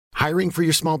Hiring for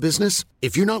your small business?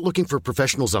 If you're not looking for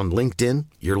professionals on LinkedIn,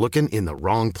 you're looking in the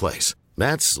wrong place.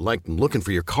 That's like looking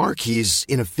for your car keys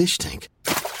in a fish tank.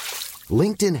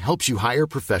 LinkedIn helps you hire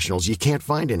professionals you can't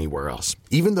find anywhere else,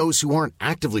 even those who aren't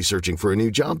actively searching for a new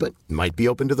job but might be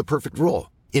open to the perfect role.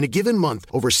 In a given month,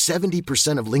 over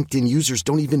 70% of LinkedIn users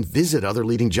don't even visit other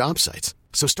leading job sites.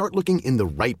 So start looking in the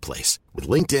right place. With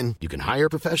LinkedIn, you can hire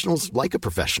professionals like a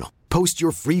professional. Post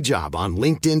your free job on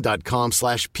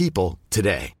linkedin.com/people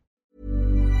today.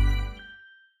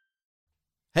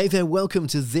 Hey there, welcome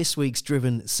to this week's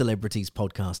Driven Celebrities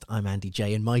podcast. I'm Andy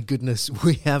J, and my goodness,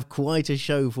 we have quite a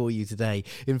show for you today.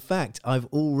 In fact, I've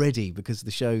already, because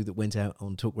the show that went out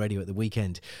on Talk Radio at the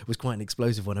weekend was quite an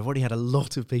explosive one, I've already had a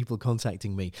lot of people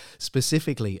contacting me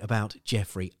specifically about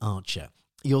Jeffrey Archer.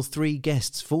 Your three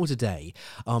guests for today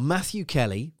are Matthew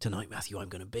Kelly. Tonight, Matthew, I'm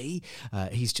going to be.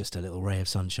 He's just a little ray of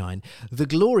sunshine. The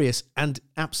glorious and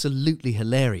absolutely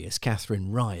hilarious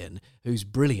Katherine Ryan, who's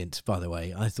brilliant, by the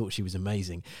way. I thought she was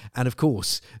amazing. And of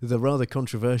course, the rather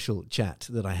controversial chat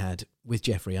that I had with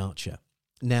Jeffrey Archer.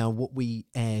 Now, what we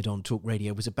aired on Talk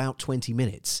Radio was about 20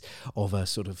 minutes of a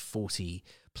sort of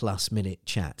 40-plus minute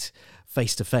chat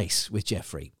face-to-face with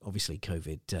Jeffrey, obviously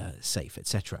COVID safe,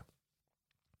 etc.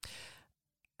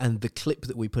 And the clip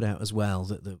that we put out as well,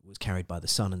 that was carried by The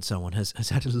Sun and so on, has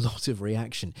had a lot of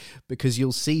reaction, because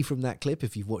you'll see from that clip,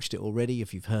 if you've watched it already,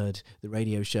 if you've heard the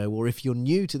radio show, or if you're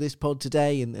new to this pod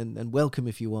today, and welcome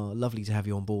if you are, lovely to have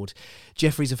you on board.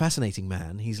 Jeffrey's a fascinating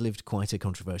man. He's lived quite a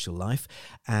controversial life,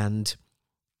 and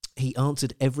he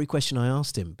answered every question I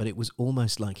asked him, but it was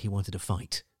almost like he wanted to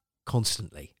fight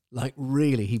constantly. Like,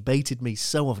 really, he baited me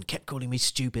so often, kept calling me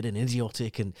stupid and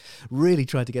idiotic, and really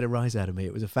tried to get a rise out of me.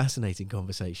 It was a fascinating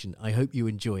conversation. I hope you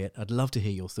enjoy it. I'd love to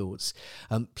hear your thoughts.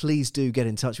 Please do get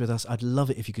in touch with us. I'd love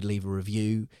it if you could leave a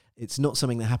review. It's not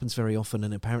something that happens very often,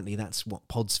 and apparently that's what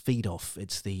pods feed off.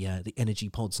 It's the energy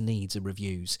pods needs are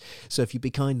reviews. So if you'd be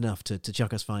kind enough to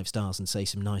chuck us 5 stars and say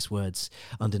some nice words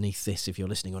underneath this, if you're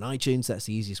listening on iTunes, that's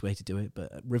the easiest way to do it,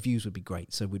 but reviews would be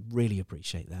great, so we'd really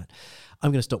appreciate that.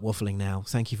 I'm going to stop waffling now.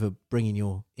 Thank you for bringing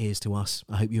your ears to us.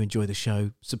 I hope you enjoy the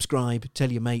show. Subscribe,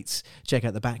 tell your mates, check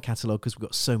out the back catalogue, because we've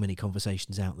got so many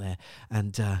conversations out there.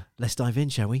 And let's dive in,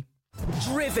 shall we?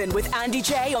 Driven with Andy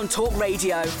J on Talk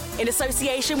Radio, in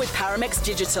association with Paramex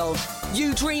Digital.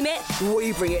 You dream it,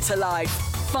 we bring it to life.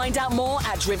 Find out more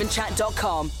at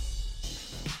drivenchat.com.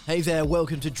 Hey there,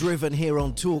 welcome to Driven here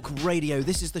on Talk Radio.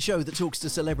 This is the show that talks to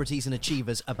celebrities and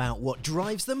achievers about what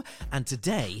drives them. And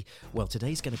today, well,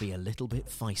 today's going to be a little bit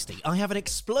feisty. I have an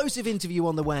explosive interview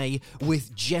on the way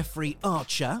with Jeffrey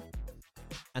Archer,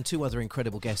 and 2 other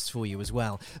incredible guests for you as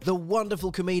well. The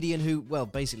wonderful comedian who, well,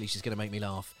 basically she's going to make me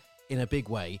laugh in a big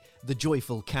way, the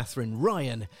joyful Katherine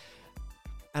Ryan,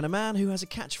 and a man who has a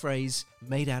catchphrase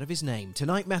made out of his name.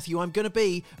 Tonight, Matthew, I'm going to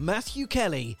be Matthew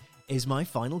Kelly is my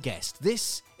final guest.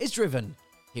 This is Driven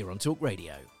here on Talk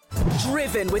Radio.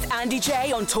 Driven with Andy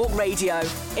J on Talk Radio,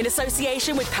 in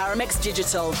association with Paramex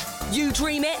Digital. You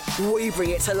dream it, we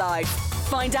bring it to life.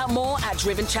 Find out more at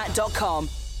drivenchat.com.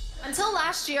 Until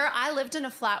last year, I lived in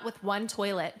a flat with 1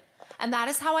 toilet. And that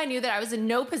is how I knew that I was in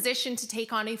no position to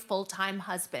take on a full-time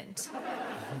husband.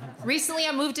 Recently,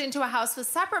 I moved into a house with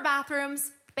separate bathrooms.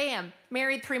 Bam,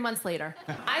 married 3 months later.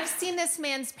 I've seen this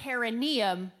man's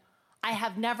perineum. I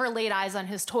have never laid eyes on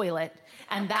his toilet.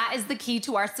 And that is the key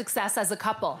to our success as a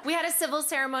couple. We had a civil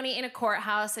ceremony in a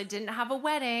courthouse. I didn't have a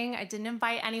wedding. I didn't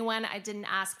invite anyone. I didn't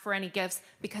ask for any gifts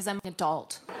because I'm an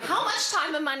adult. How much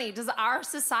time and money does our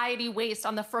society waste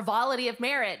on the frivolity of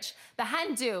marriage? The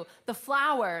hen do, the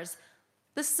flowers.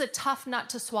 This is a tough nut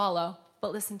to swallow,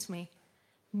 but listen to me.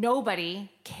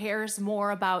 Nobody cares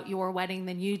more about your wedding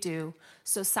than you do.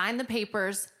 So sign the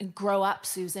papers and grow up,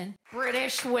 Susan.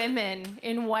 British women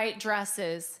in white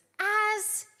dresses.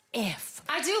 As if.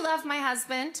 I do love my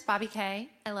husband, Bobby K.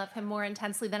 I love him more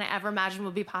intensely than I ever imagined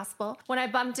would be possible. When I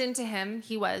bumped into him,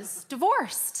 he was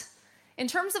divorced. In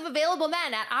terms of available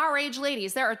men at our age,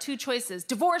 ladies, there are 2 choices: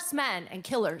 divorced men and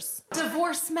killers.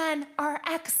 Divorced men are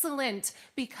excellent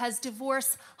because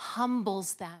divorce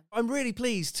humbles them. I'm really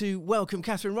pleased to welcome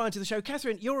Katherine Ryan to the show.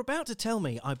 Katherine, you're about to tell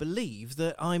me, I believe,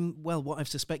 that I'm, well, what I've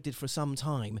suspected for some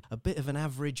time, a bit of an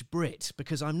average Brit,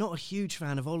 because I'm not a huge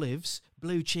fan of olives,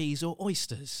 blue cheese or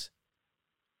oysters.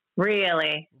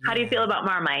 Really? How do you feel about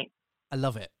Marmite? I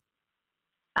love it.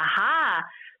 Aha.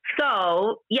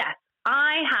 So, yes.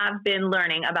 I have been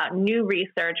learning about new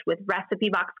research with recipe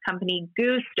box company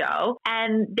Gusto,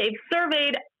 and they've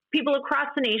surveyed people across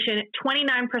the nation.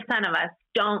 29% of us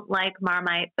don't like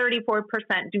Marmite. 34%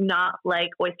 do not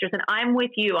like oysters, and I'm with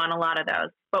you on a lot of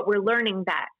those. But we're learning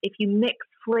that if you mix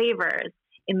flavors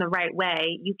in the right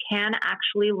way, you can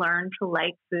actually learn to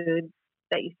like foods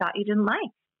that you thought you didn't like.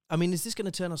 I mean, is this going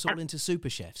to turn us all into super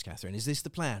chefs, Katherine? Is this the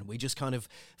plan? We just kind of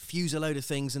fuse a load of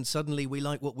things and suddenly we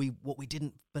like what we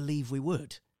didn't believe we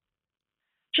would?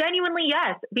 Genuinely,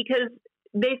 yes, because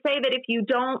they say that if you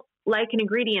don't like an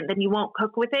ingredient, then you won't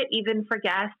cook with it, even for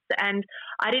guests. And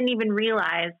I didn't even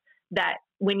realize that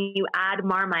when you add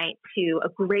Marmite to a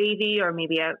gravy or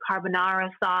maybe a carbonara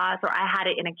sauce, or I had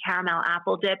it in a caramel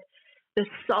apple dip, the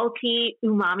salty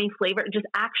umami flavor just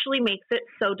actually makes it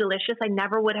so delicious. I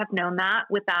never would have known that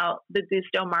without the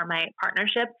Gusto Marmite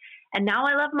partnership. And now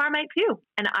I love Marmite too.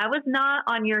 And I was not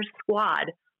on your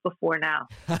squad before now.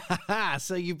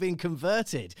 So you've been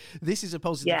converted. This is a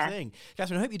positive thing.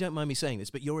 Katherine, I hope you don't mind me saying this,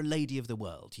 but you're a lady of the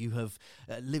world. You have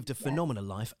lived a phenomenal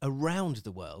life around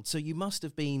the world. So you must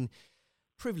have been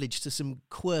privileged to some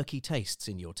quirky tastes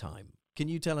in your time. Can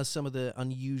you tell us some of the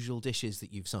unusual dishes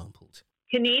that you've sampled?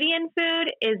 Canadian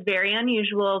food is very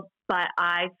unusual, but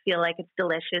I feel like it's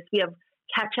delicious. We have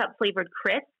ketchup flavored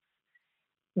crisps,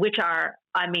 which are,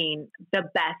 the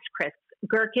best crisps.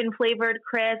 Gherkin flavored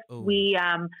crisps. Ooh. We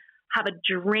have a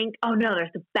drink. Oh no,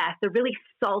 they're the best. They're really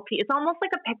salty. It's almost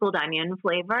like a pickled onion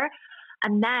flavor.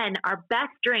 And then our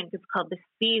best drink is called the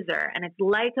Caesar, and it's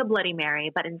like a Bloody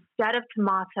Mary, but instead of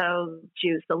tomato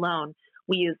juice alone,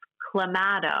 we use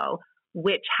Clamato,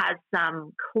 which has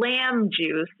some clam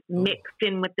juice mixed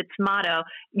in with the tomato.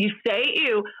 You say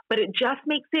ew, but it just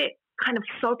makes it kind of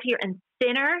saltier and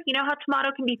thinner. You know how tomato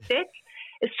can be thick?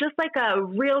 It's just like a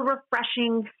real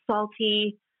refreshing,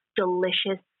 salty,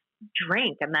 delicious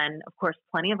drink. And then, of course,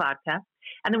 plenty of vodka.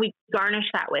 And then we garnish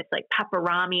that with like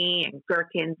pepperami and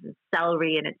gherkins and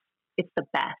celery, and it's the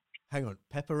best. Hang on,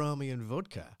 pepperami and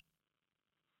vodka?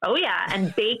 Oh, yeah.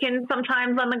 And bacon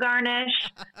sometimes on the garnish.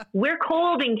 We're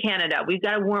cold in Canada. We've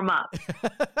got to warm up.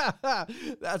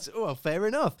 That's, fair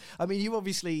enough. I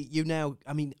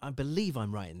mean, I believe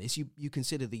I'm right in this. You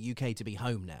consider the UK to be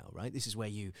home now, right? This is where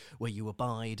you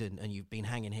abide and you've been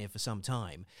hanging here for some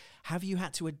time. Have you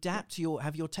had to adapt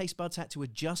have your taste buds had to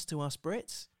adjust to us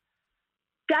Brits?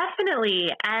 Definitely.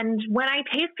 And when I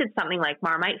tasted something like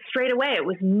Marmite, straight away, it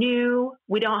was new.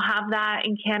 We don't have that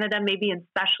in Canada, maybe in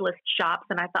specialist shops.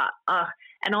 And I thought, ugh.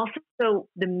 And also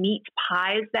the meat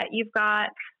pies that you've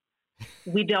got,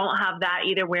 we don't have that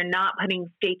either. We're not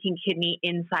putting steak and kidney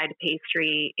inside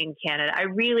pastry in Canada. I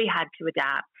really had to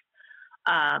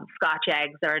adapt. Scotch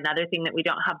eggs are another thing that we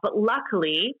don't have. But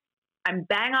luckily, I'm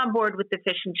bang on board with the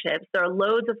fish and chips. There are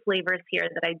loads of flavors here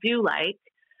that I do like.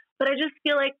 But I just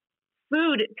feel like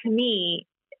food to me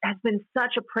has been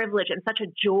such a privilege and such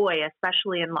a joy,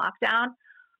 especially in lockdown.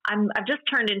 I've just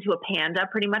turned into a panda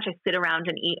pretty much. I sit around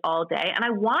and eat all day. And I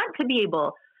want to be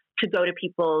able to go to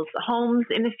people's homes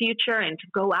in the future and to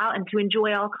go out and to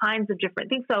enjoy all kinds of different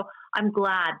things. So I'm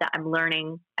glad that I'm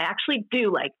learning. I actually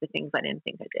do like the things I didn't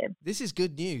think I did. This is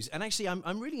good news. And actually,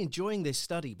 I'm really enjoying this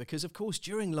study because, of course,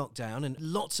 during lockdown, and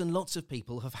lots of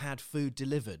people have had food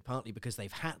delivered, partly because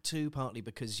they've had to, partly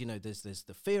because, there's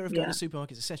the fear of going to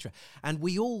supermarkets, etc. And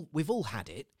we've all had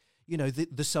it.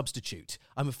 The substitute.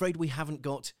 I'm afraid we haven't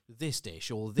got this dish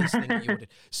or this thing that you ordered.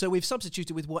 So we've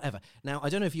substituted with whatever. Now, I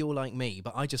don't know if you're like me,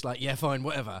 but I just fine,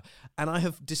 whatever. And I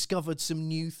have discovered some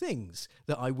new things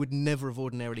that I would never have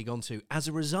ordinarily gone to as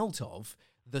a result of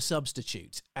the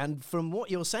substitute. And from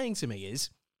what you're saying to me is,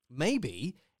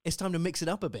 maybe it's time to mix it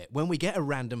up a bit. When we get a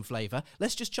random flavour,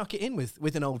 let's just chuck it in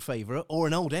with an old favourite or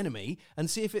an old enemy and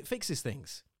see if it fixes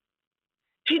things.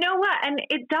 Do you know what? And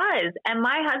it does. And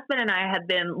my husband and I have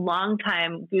been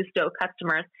longtime Gusto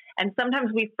customers. And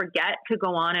sometimes we forget to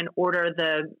go on and order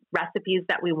the recipes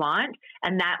that we want.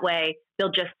 And that way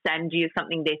they'll just send you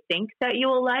something they think that you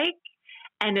will like.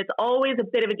 And it's always a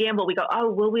bit of a gamble. We go,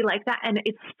 oh, will we like that? And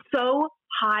it's so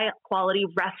high quality,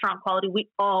 restaurant quality. We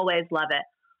always love it.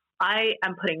 I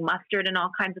am putting mustard in all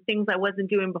kinds of things I wasn't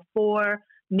doing before,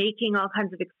 making all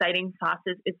kinds of exciting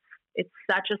sauces. It's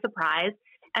such a surprise.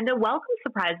 And a welcome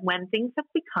surprise when things have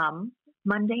become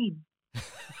mundane.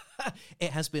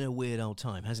 It has been a weird old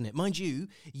time, hasn't it? Mind you,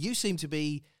 you seem to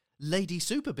be lady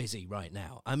super busy right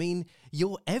now. I mean,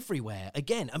 you're everywhere.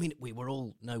 Again, we were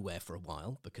all nowhere for a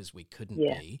while because we couldn't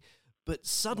be. But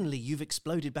suddenly you've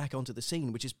exploded back onto the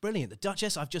scene, which is brilliant. The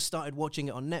Duchess, I've just started watching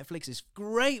it on Netflix. It's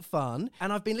great fun.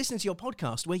 And I've been listening to your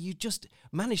podcast where you just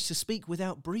managed to speak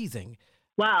without breathing.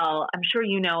 Well, I'm sure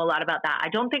you know a lot about that. I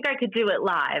don't think I could do it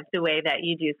live the way that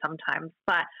you do sometimes.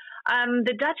 But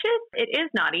the Duchess, it is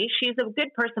naughty. She's a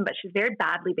good person, but she's very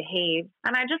badly behaved.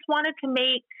 And I just wanted to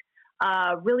make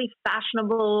a really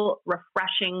fashionable,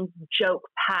 refreshing,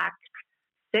 joke-packed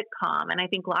sitcom. And I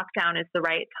think lockdown is the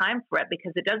right time for it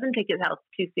because it doesn't take its health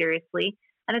too seriously.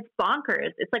 and it's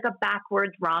bonkers. It's like a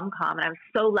backwards rom-com, and I was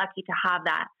so lucky to have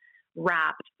that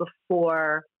wrapped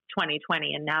before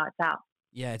 2020, and now it's out.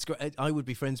 Yeah, it's great. I would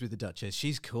be friends with the Duchess.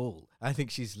 She's cool. I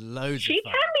think she's loads She of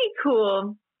fun. can be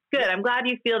cool. Good. I'm glad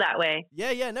you feel that way.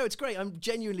 Yeah, no, it's great. I'm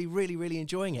genuinely really, really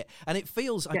enjoying it. And it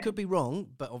feels, I Yeah. could be wrong,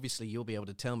 but obviously you'll be able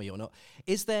to tell me or not.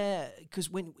 Is there, because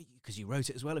you wrote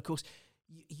it as well, of course,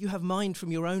 you have mined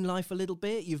from your own life a little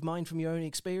bit? You've mined from your own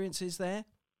experiences there?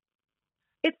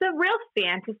 It's a real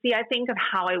fantasy, I think, of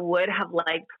how I would have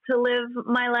liked to live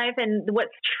my life. And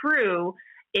what's true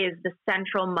is the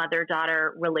central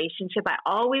mother-daughter relationship. I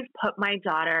always put my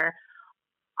daughter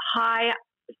high,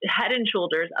 head and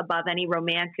shoulders above any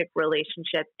romantic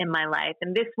relationship in my life.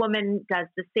 And this woman does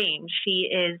the same. She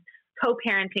is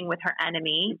co-parenting with her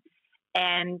enemy,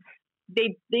 and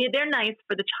they're nice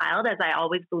for the child, as I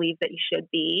always believe that you should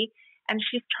be. And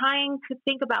she's trying to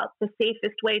think about the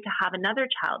safest way to have another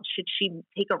child. Should she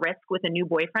take a risk with a new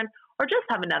boyfriend or just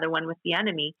have another one with the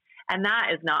enemy? And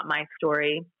that is not my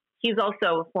story. He's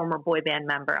also a former boy band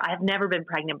member. I have never been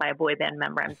pregnant by a boy band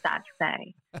member, I'm sad to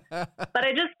say. But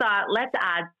I just thought, let's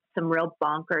add some real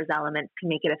bonkers elements to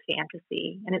make it a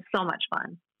fantasy. And it's so much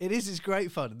fun. It is. It's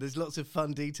great fun. There's lots of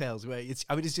fun details where it's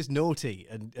just naughty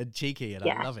and cheeky, and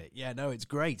I love it. Yeah, no, it's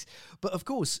great. But of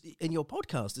course, in your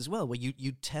podcast as well, where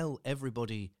you tell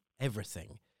everybody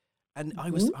everything. And I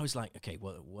was like, okay,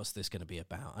 well, what's this going to be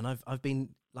about? And I've been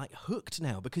like hooked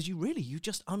now, because you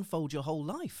just unfold your whole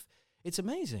life. It's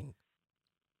amazing.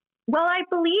 Well, I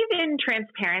believe in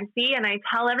transparency, and I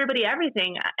tell everybody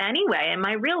everything anyway. In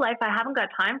my real life, I haven't got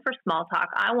time for small talk.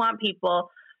 I want people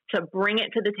to bring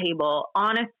it to the table,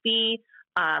 honesty,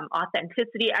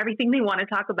 authenticity, everything they want to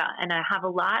talk about. And I have a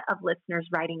lot of listeners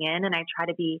writing in, and I try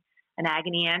to be an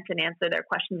agony aunt and answer their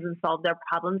questions and solve their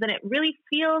problems. And it really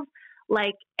feels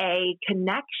like a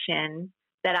connection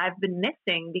that I've been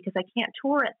missing because I can't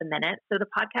tour at the minute. So the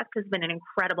podcast has been an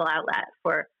incredible outlet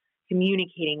for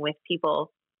communicating with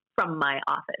people from my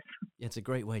office. It's a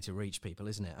great way to reach people,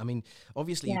 isn't it? I mean,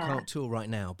 obviously you can't tour right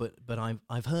now, but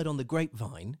I've heard on the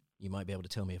grapevine, you might be able to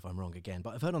tell me if I'm wrong again,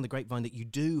 but I've heard on the grapevine that you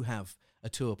do have a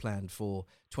tour planned for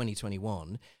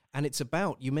 2021, and it's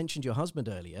about, you mentioned your husband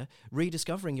earlier,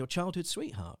 rediscovering your childhood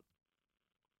sweetheart.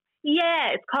 Yeah,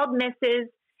 it's called Mrs.,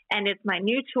 and it's my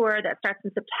new tour that starts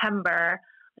in September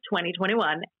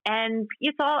 2021. And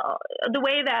it's all the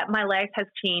way that my life has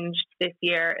changed this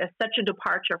year is such a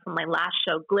departure from my last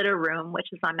show, Glitter Room, which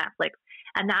is on Netflix.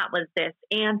 And that was this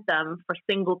anthem for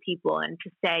single people, and to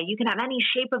say, you can have any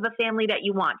shape of a family that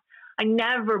you want. I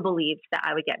never believed that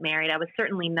I would get married. I was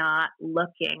certainly not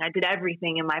looking. I did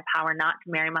everything in my power not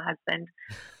to marry my husband.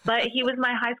 But he was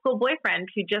my high school boyfriend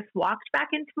who just walked back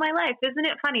into my life. Isn't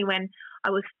it funny, when I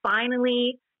was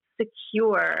finally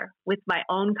secure with my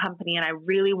own company and I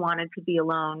really wanted to be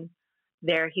alone,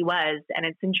 there he was. And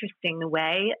it's interesting the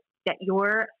way that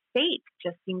your fate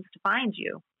just seems to find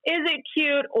you. Is it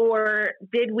cute, or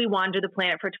did we wander the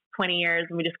planet for 20 years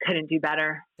and we just couldn't do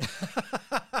better?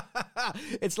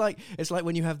 It's like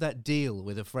when you have that deal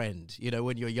with a friend, you know,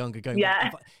 when you're younger, going,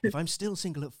 Yeah. well, if I'm still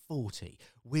single at 40,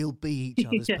 we'll be each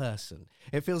other's person.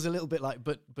 It feels a little bit like,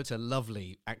 but a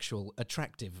lovely, actual,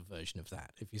 attractive version of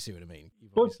that, if you see what I mean.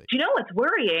 Well, do you know what's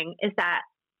worrying is that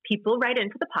people write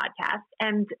into the podcast,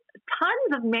 and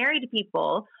tons of married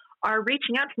people are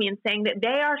reaching out to me and saying that they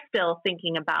are still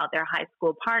thinking about their high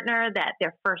school partner, that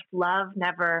their first love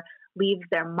never leaves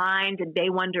their mind, and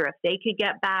they wonder if they could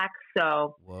get back.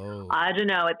 So I don't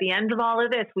know. At the end of all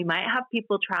of this, we might have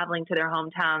people traveling to their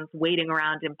hometowns, waiting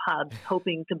around in pubs,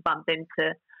 hoping to bump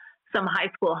into some high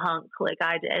school hunk like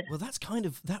I did. Well,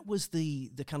 that was the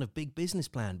kind of big business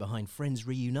plan behind Friends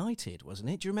Reunited, wasn't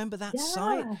it? Do you remember that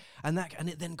site? And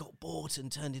it then got bought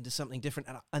and turned into something different.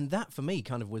 And that for me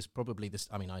kind of was probably this.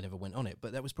 I mean, I never went on it,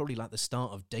 but that was probably like the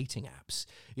start of dating apps.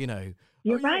 You know,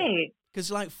 you're right. Because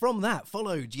like from that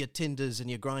followed your Tinders and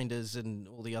your Grinders and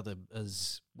all the other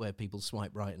where people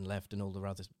swipe right and left and all the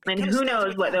others. And who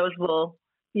knows what those will.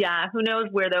 Yeah, who knows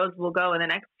where those will go in the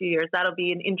next few years. That'll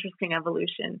be an interesting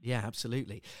evolution. Yeah,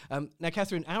 absolutely. Now,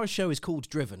 Katherine, our show is called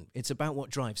Driven. It's about what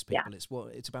drives people. Yeah.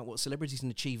 It's about what celebrities and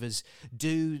achievers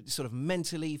do sort of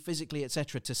mentally, physically,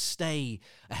 etc., to stay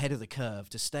ahead of the curve,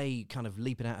 to stay kind of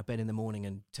leaping out of bed in the morning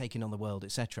and taking on the world,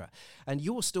 etc. And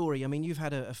your story, I mean, you've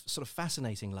had a sort of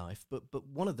fascinating life, but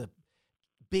one of the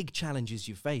big challenges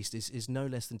you've faced is no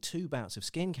less than 2 bouts of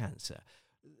skin cancer.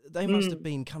 They must have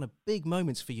been kind of big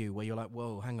moments for you where you're like,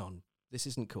 whoa, hang on, this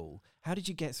isn't cool. How did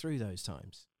you get through those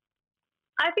times?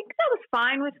 I think that was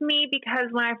fine with me because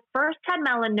when I first had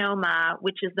melanoma,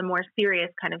 which is the more serious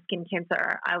kind of skin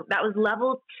cancer, that was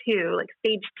level 2, like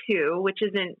stage 2, which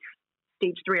isn't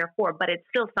stage 3 or 4, but it's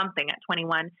still something at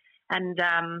 21. And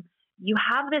you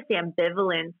have this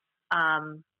ambivalence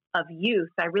of youth.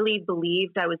 I really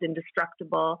believed I was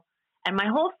indestructible. And my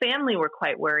whole family were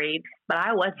quite worried, but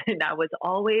I wasn't. I was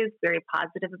always very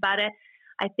positive about it.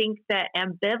 I think that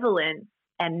ambivalence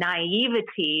and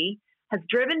naivety has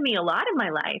driven me a lot in my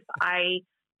life. I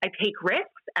take risks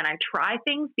and I try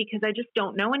things because I just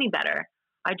don't know any better.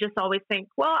 I just always think,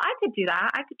 well, I could do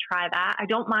that. I could try that. I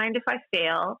don't mind if I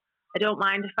fail. I don't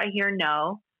mind if I hear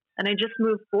no. And I just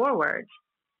move forward.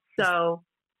 So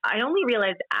I only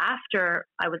realized after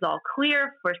I was all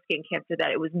clear for skin cancer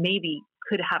that it was maybe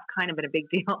could have kind of been a big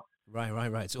deal. Right.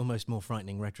 It's almost more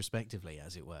frightening retrospectively,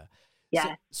 as it were.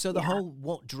 Yeah. So the whole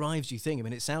what drives you thing, I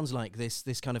mean, it sounds like this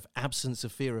kind of absence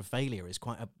of fear of failure is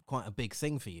quite a big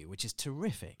thing for you, which is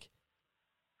terrific.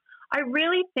 I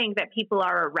really think that people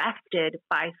are arrested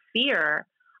by fear.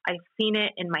 I've seen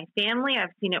it in my family.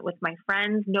 I've seen it with my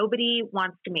friends. Nobody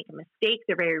wants to make a mistake.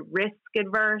 They're very risk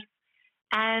adverse.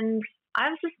 And I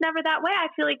was just never that way. I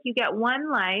feel like you get one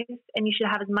life and you should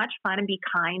have as much fun and be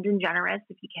kind and generous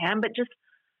if you can, but just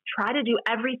try to do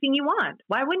everything you want.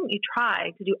 Why wouldn't you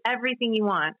try to do everything you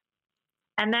want?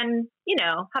 And then,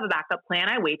 have a backup plan.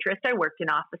 I waitressed. I worked in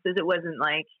offices. It wasn't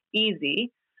like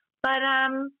easy. But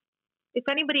if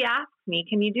anybody asks me,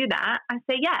 can you do that? I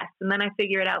say yes. And then I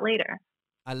figure it out later.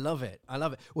 I love it.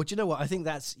 Well, do you know what? I think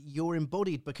you're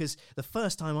embodied, because the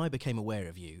first time I became aware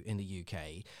of you in the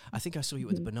UK, I think I saw you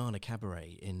at the Banana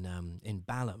Cabaret in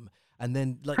Balham. And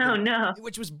then,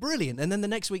 which was brilliant. And then the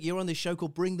next week you're on this show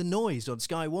called Bring the Noise on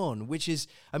Sky One, which is,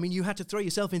 I mean, you had to throw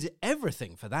yourself into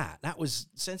everything for that. That was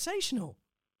sensational.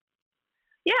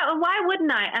 Yeah, well, why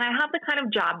wouldn't I? And I have the kind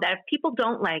of job that if people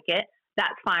don't like it,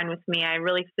 that's fine with me. I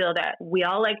really feel that we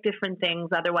all like different things.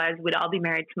 Otherwise, we'd all be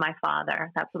married to my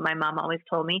father. That's what my mom always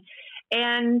told me.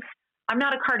 And I'm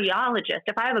not a cardiologist.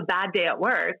 If I have a bad day at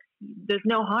work, there's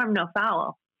no harm, no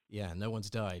foul. Yeah, no one's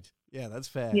died. Yeah, that's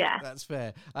fair. Yeah, that's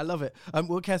fair. I love it.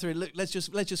 Well, Katherine, look, let's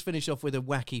just finish off with a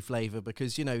wacky flavour,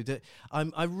 because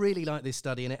I really like this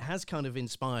study, and it has kind of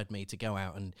inspired me to go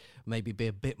out and maybe be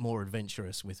a bit more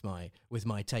adventurous with my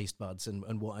taste buds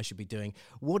and what I should be doing.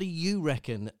 What do you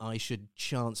reckon I should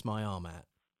chance my arm at?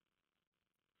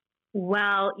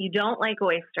 Well, you don't like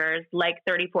oysters, like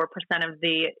 34% of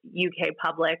the UK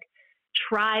public.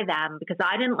 Try them, because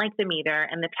I didn't like them either.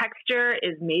 And the texture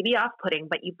is maybe off-putting,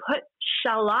 but you put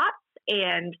shallots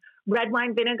and red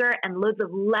wine vinegar and loads of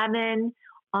lemon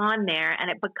on there, and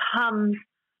it becomes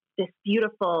this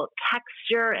beautiful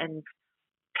texture and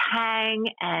tang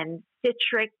and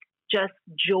citric, just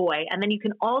joy. And then you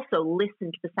can also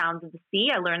listen to the sounds of the sea.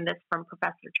 I learned this from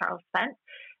Professor Charles Spence.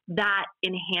 That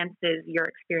enhances your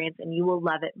experience and you will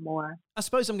love it more. I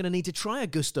suppose I'm going to need to try a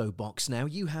Gusto box now.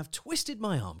 You have twisted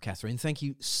my arm, Katherine. Thank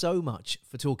you so much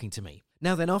for talking to me.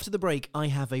 Now then, after the break, I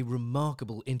have a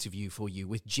remarkable interview for you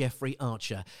with Jeffrey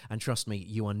Archer. And trust me,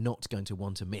 you are not going to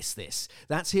want to miss this.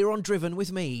 That's here on Driven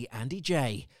with me, Andy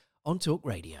J, on Talk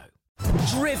Radio.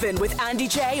 Driven with Andy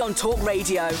J on Talk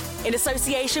Radio, in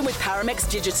association with Paramix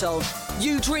Digital.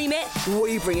 You dream it,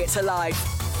 we bring it to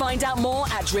life. Find out more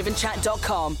at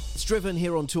drivenchat.com. It's Driven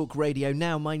here on Talk Radio.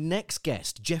 Now, my next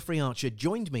guest, Jeffrey Archer,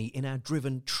 joined me in our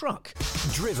Driven truck.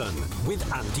 Driven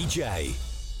with Andy J.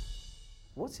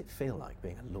 What's it feel like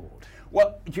being a lord?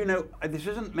 Well, do you know, this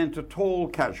isn't meant at all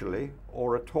casually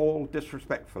or at all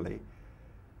disrespectfully.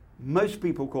 Most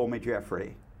people call me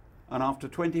Jeffrey. And after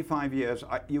 25 years,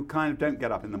 you kind of don't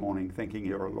get up in the morning thinking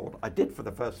you're a lord. I did for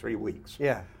the first 3 weeks.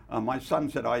 Yeah. My son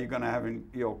said, are you going to have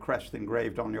your crest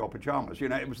engraved on your pajamas? You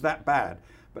know, it was that bad.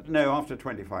 But no, after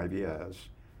 25 years,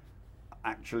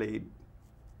 actually,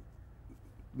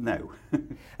 no.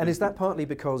 And is that partly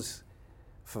because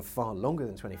for far longer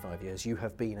than 25 years, you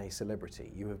have been a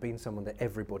celebrity? You have been someone that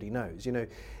everybody knows. You know,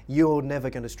 you're never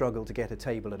going to struggle to get a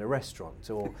table at a restaurant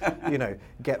or,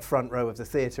 get front row of the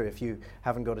theatre if you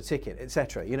haven't got a ticket,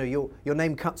 etc. You know, your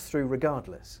name cuts through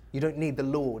regardless. You don't need the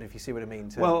Lord, if you see what I mean.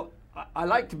 Well, I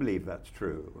like to believe that's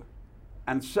true.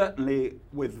 And certainly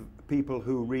with people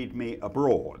who read me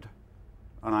abroad,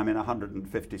 and I'm in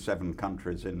 157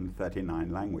 countries in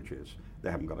 39 languages,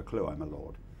 they haven't got a clue I'm a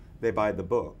lord. They buy the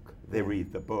book, they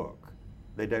read the book.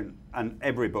 They don't, and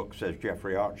every book says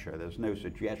Jeffrey Archer. There's no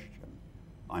suggestion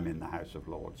I'm in the House of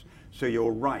Lords. So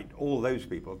you're right, all those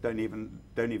people don't even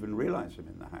realize I'm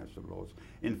in the House of Lords.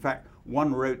 In fact,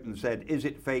 one wrote and said, is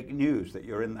it fake news that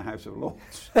you're in the House of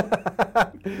Lords?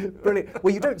 Brilliant.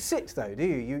 Well, you don't sit though, do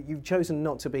you? You've chosen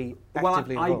not to be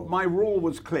actively involved. My rule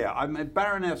was clear. I'm a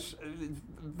Baroness,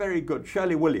 very good,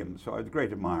 Shirley Williams, who I was a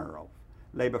great admirer of.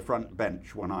 Labour front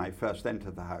bench when I first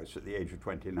entered the House at the age of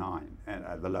 29,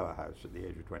 the lower house at the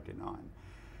age of 29.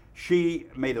 She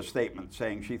made a statement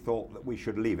saying she thought that we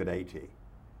should leave at 80.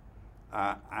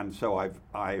 And so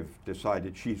I've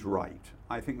decided she's right.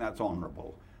 I think that's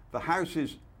honourable. The house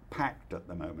is packed at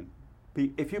the moment.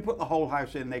 If you put the whole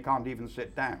house in, they can't even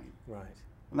sit down. Right.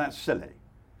 And that's silly.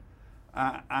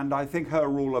 And I think her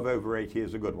rule of over 80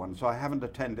 is a good one. So I haven't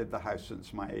attended the house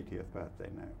since my 80th birthday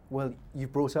now. Well,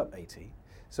 you've brought up 80,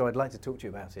 so I'd like to talk to you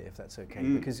about it, if that's okay.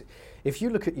 Because if you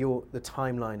look at the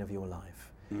timeline of your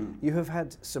life, you have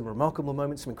had some remarkable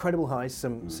moments, some incredible highs,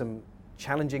 some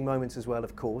challenging moments as well,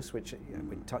 of course, which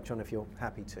we touch on if you're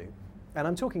happy to. And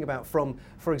I'm talking about from,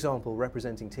 for example,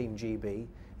 representing Team GB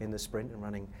in the sprint and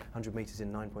running 100 metres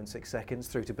in 9.6 seconds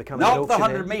through to becoming an Not the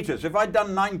auctioneer. 100 metres. If I'd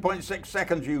done 9.6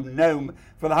 seconds, you gnome,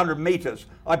 for the 100 metres,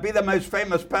 I'd be the most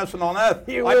famous person on earth.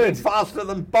 You I'd would. be faster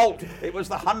than Bolt. It was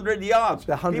the 100 yards.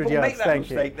 The 100 People yards, make that thank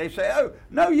you. mistake. They say, oh,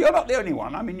 no, you're not the only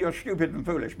one. I mean, you're stupid and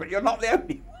foolish, but you're not the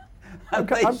only one. And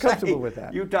they I'm comfortable say, with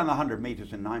that. You've done 100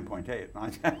 metres in 9.8. And I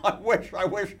say, I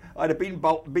wish I'd have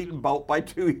beaten Bolt by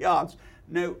 2 yards.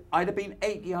 No, I'd have been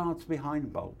 8 yards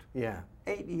behind Bolt. Yeah.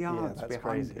 8 yards that's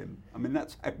behind crazy. him. I mean,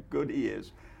 that's how good he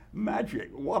is. Magic.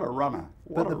 What a runner.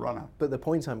 What a runner. But the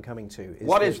point I'm coming to is...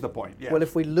 What is the point? Yes. Well,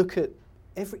 if we look at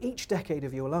each decade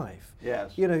of your life,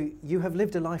 Yes. you know, you have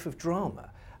lived a life of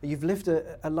drama. You've lived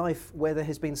a life where there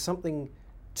has been something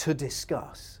to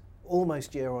discuss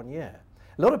almost year on year.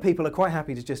 A lot of people are quite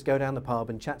happy to just go down the pub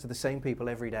and chat to the same people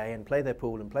every day and play their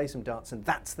pool and play some darts, and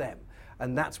that's them.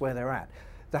 And that's where they're at.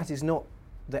 That is not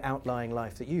the outlying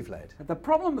life that you've led. The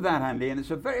problem with that, Andy, and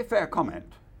it's a very fair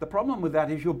comment, the problem with that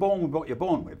is you're born with what you're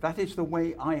born with. That is the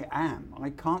way I am.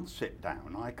 I can't sit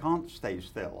down. I can't stay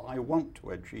still. I want to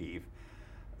achieve.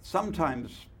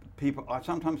 Sometimes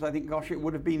I think, gosh, it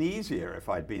would have been easier if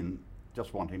I'd been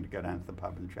just wanting to go down to the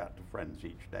pub and chat to friends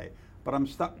each day. But I'm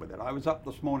stuck with it. I was up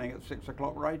this morning at 6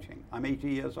 o'clock writing. I'm 80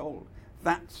 years old.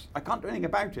 I can't do anything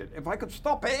about it. If I could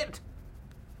stop it,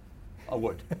 I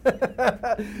would.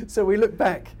 So we look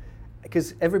back,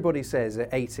 because everybody says at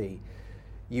 80,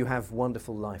 you have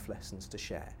wonderful life lessons to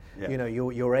share. Yeah. You know,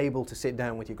 you're able to sit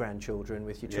down with your grandchildren,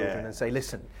 with your children, Yeah. and say,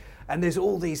 listen, and there's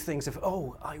all these things of,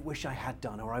 oh, I wish I had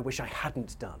done, or I wish I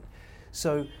hadn't done.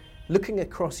 So looking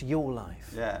across your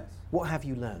life, Yes. what have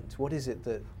you learned? What is it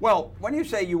that... Well, when you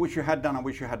say you wish you had done, I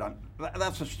wish you had done,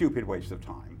 that's a stupid waste of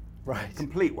time. Right.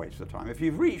 Complete waste of time. If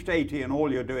you've reached 80 and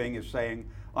all you're doing is saying,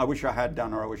 I wish I had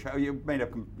done, or I wish you've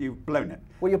blown it.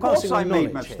 Well, you're of course passing I on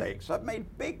made knowledge here. mistakes. I've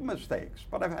made big mistakes,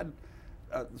 but I've had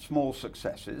small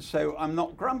successes, so I'm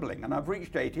not grumbling. And I've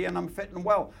reached 80 and I'm fit and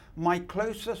well. My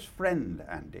closest friend,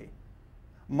 Andy,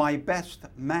 my best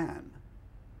man,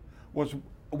 was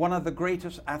one of the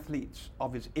greatest athletes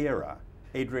of his era,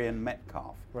 Adrian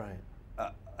Metcalf. Right.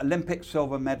 Olympic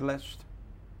silver medalist,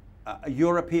 a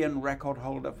European record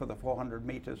holder for the 400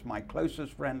 meters, my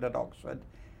closest friend at Oxford,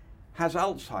 has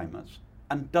Alzheimer's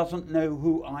and doesn't know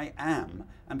who I am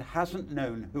and hasn't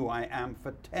known who I am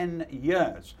for 10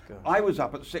 years. Gosh. I was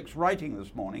up at 6 writing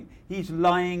this morning. He's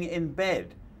lying in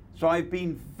bed. So I've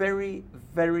been very,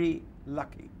 very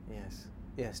lucky. Yes.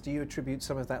 Yes. Do you attribute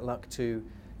some of that luck to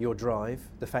your drive,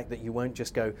 the fact that you won't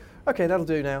just go, okay, that'll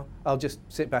do now, I'll just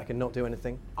sit back and not do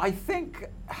anything? I think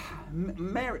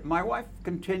Mary, my wife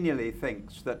continually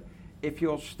thinks that if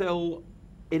you're still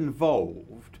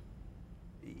involved,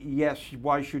 yes,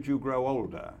 why should you grow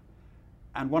older?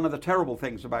 And one of the terrible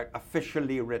things about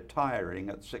officially retiring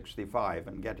at 65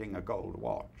 and getting a gold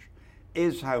watch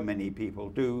is how many people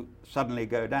do suddenly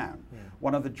go down. Yeah.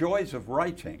 One of the joys of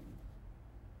writing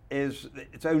is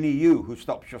it's only you who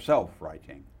stops yourself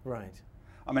writing. Right.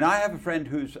 I mean, I have a friend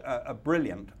who's a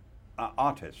brilliant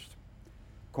artist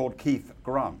called Keith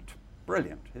Grant.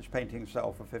 Brilliant. His paintings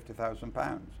sell for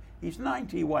 £50,000. He's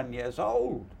 91 years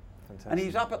old. Fantastic. And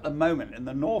he's up at the moment in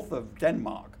the north of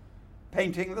Denmark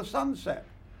painting the sunset.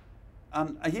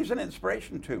 And he's an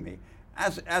inspiration to me.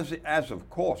 As of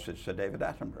course is Sir David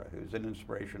Attenborough, who's an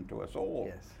inspiration to us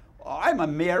all. Yes. I'm a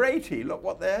mere 80. Look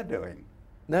what they're doing.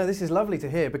 No, this is lovely to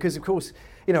hear because, of course,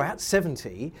 you know, at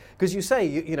 70, because you say,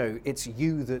 you know, it's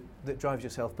you that drives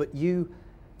yourself, but you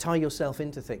tie yourself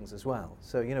into things as well.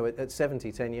 So, you know, at 70,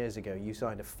 10 years ago, you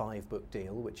signed a 5-book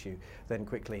deal, which you then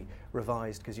quickly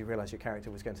revised because you realised your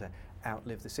character was going to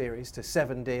outlive the series, to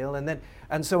 7 deal,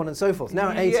 and so on and so forth. Now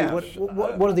at 80, Yes.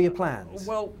 what are your plans?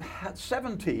 Well, at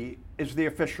 70 is the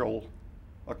official,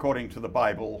 according to the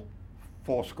Bible,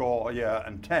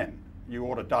 70. You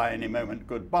ought to die any moment,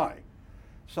 goodbye.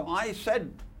 So I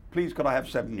said, please could I have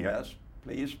 7 years,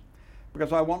 please?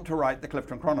 Because I want to write the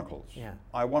Clifton Chronicles. Yeah.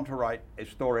 I want to write a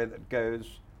story that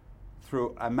goes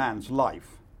through a man's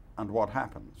life and what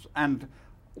happens. And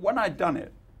when I'd done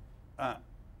it,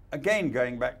 again,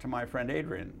 going back to my friend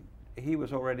Adrian, he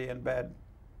was already in bed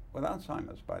with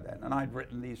Alzheimer's by then, and I'd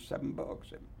written these 7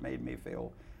 books. It made me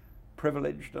feel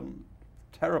privileged and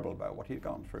terrible about what he'd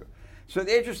gone through. So at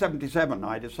the age of 77,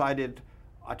 I decided,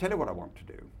 I tell you what I want to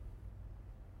do.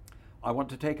 I want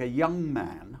to take a young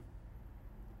man,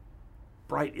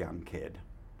 bright young kid,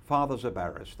 father's a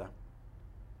barrister,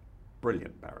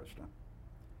 brilliant barrister,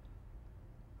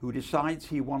 who decides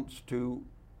he wants to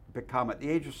become, at the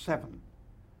age of 7,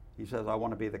 he says, I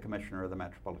want to be the Commissioner of the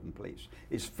Metropolitan Police.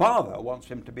 His father wants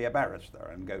him to be a barrister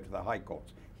and go to the High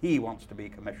Courts. He wants to be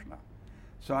Commissioner.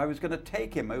 So I was going to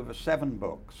take him over 7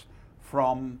 books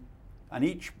from, and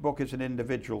each book is an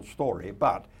individual story,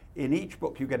 but in each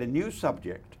book you get a new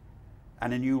subject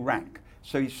and a new rank.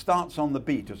 So he starts on the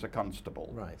beat as a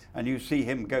constable. Right. And you see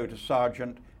him go to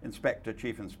Sergeant, Inspector,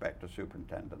 Chief Inspector,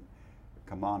 Superintendent,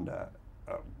 Commander,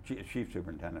 Chief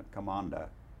Superintendent, Commander,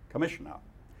 Commissioner.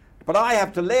 But I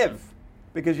have to live,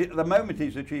 because at the moment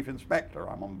he's a Chief Inspector,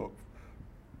 I'm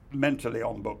mentally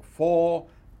on book 4,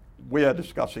 we're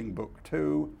discussing book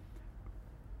 2.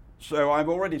 So I've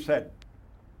already said,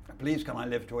 please can I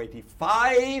live to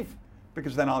 85,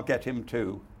 because then I'll get him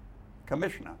to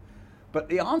Commissioner. But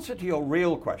the answer to your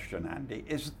real question, Andy,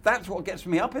 is that's what gets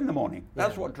me up in the morning.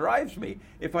 That's what drives me.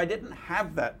 If I didn't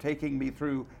have that taking me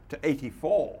through to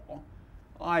 84,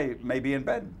 I may be in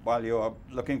bed while you're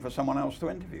looking for someone else to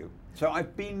interview. So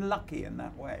I've been lucky in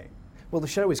that way. Well, the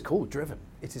show is called Driven.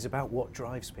 It is about what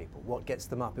drives people, what gets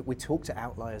them up. We talk to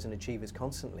outliers and achievers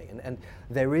constantly, and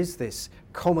there is this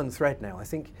common thread now. I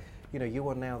think, you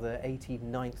are now the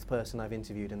 89th person I've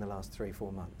interviewed in the last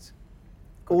 3-4 months,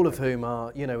 all of whom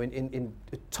are, in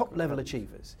top-level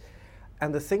achievers.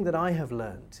 And the thing that I have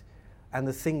learned, and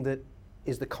the thing that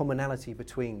is the commonality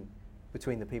between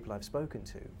the people I've spoken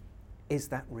to, is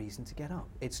that reason to get up.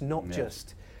 It's not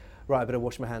just, right, I better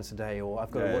wash my hands today, or I've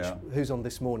got to watch Who's On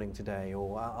This Morning today,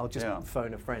 or I'll just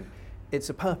phone a friend. It's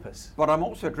a purpose. But I'm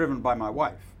also driven by my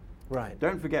wife. Right.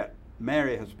 Don't forget,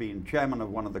 Mary has been chairman of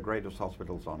one of the greatest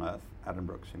hospitals on earth,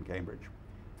 Addenbrooke's in Cambridge,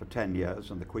 for 10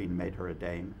 years, and the Queen made her a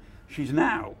Dane. She's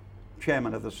now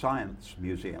chairman of the Science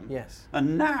Museum. Yes.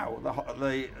 And now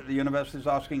the university is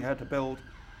asking her to build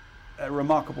a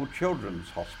remarkable children's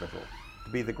hospital,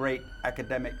 to be the great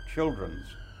academic children's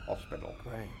hospital.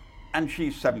 Right. And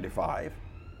she's 75,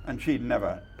 and she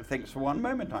never thinks for one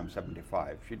moment I'm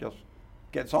 75. She just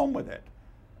gets on with it.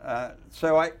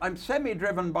 So I'm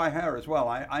semi-driven by her as well.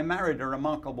 I married a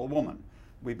remarkable woman.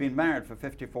 We've been married for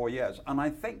 54 years, and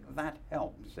I think that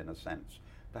helps in a sense,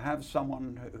 to have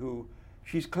someone who,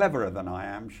 she's cleverer than I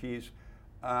am, she's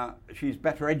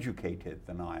better educated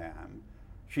than I am,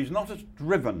 she's not as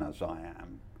driven as I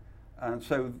am. And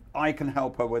so I can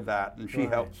help her with that, and she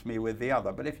helps me with the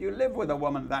other. But if you live with a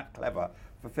woman that clever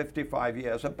for 55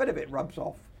 years, a bit of it rubs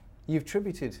off. You've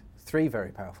tributed 3 very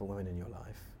powerful women in your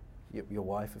life. Your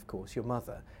wife, of course, your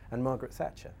mother, and Margaret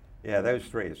Thatcher. Yeah, those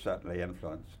 3 have certainly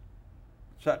influenced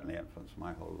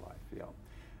my whole life, yeah.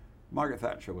 Margaret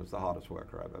Thatcher was the hardest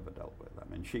worker I've ever dealt with.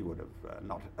 I mean, she would have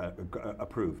not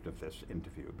approved of this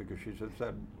interview, because she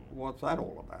said, what's that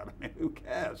all about? I mean, who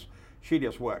cares? She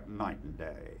just worked night and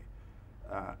day.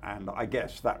 And I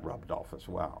guess that rubbed off as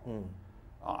well.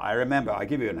 I remember, I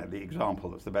give you the example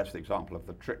that's the best example of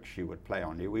the trick she would play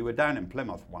on you. We were down in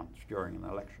Plymouth once during an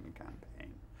election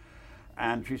campaign.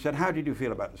 And she said, how did you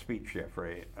feel about the speech,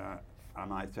 Jeffrey?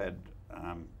 And I said,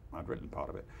 I'd written part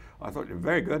of it. I thought, you're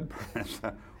very good, Prime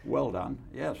Minister. Well done.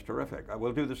 Yes, terrific. I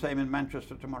will do the same in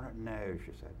Manchester tomorrow. No,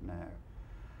 she said, no.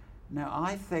 No,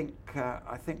 I think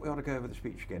we ought to go over the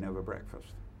speech again over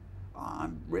breakfast.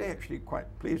 I'm really actually quite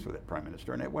pleased with it, Prime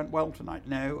Minister, and it went well tonight.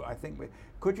 No, I think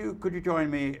could you join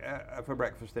me for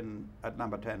breakfast at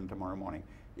number 10 tomorrow morning?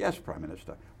 Yes, Prime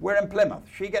Minister. We're in Plymouth.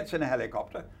 She gets in a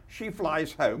helicopter. She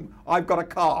flies home. I've got a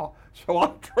car, so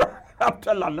I'll drive up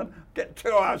to London, get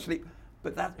 2 hours sleep.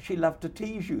 But she loved to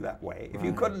tease you that way. If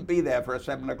you couldn't be there for a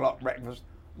 7 o'clock breakfast,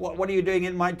 what are you doing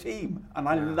in my team? And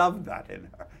I loved that in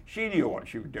her. She knew what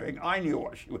she was doing. I knew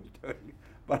what she was doing.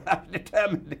 But I was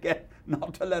determined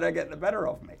not to let her get the better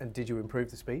of me. And did you improve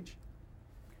the speech?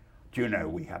 Do you know,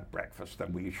 we had breakfast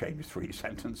and we changed 3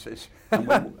 sentences.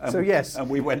 Yes. And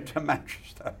we went to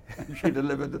Manchester. And she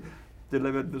delivered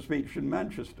the speech in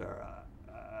Manchester.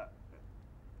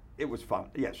 It was fun.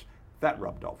 Yes, that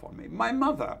rubbed off on me. My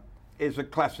mother is a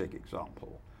classic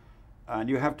example. And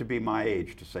you have to be my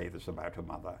age to say this about her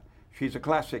mother. She's a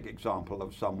classic example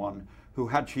of someone who,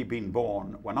 had she been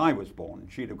born when I was born,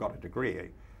 she'd have got a degree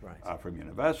from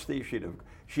university. She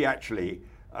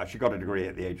got a degree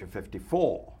at the age of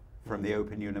 54 from the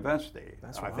Open University.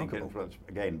 That's I think remarkable. influenced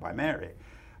again by Mary.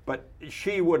 But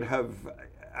she would have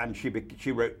and she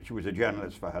wrote. She was a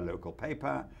journalist for her local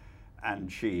paper,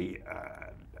 and she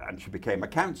became a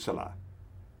counsellor.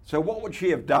 So what would she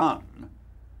have done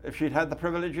if she'd had the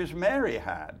privileges Mary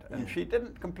had? And she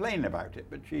didn't complain about it,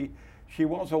 but she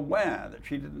was aware that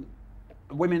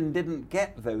women didn't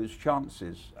get those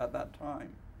chances at that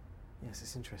time. Yes,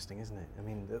 it's interesting, isn't it? I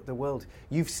mean, the world,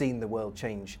 you've seen the world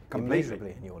change Completely.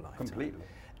 immeasurably in your lifetime. Completely.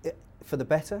 For the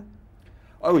better?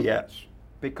 Oh, yes.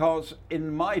 Because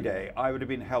in my day, I would have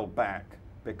been held back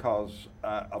because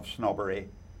of snobbery,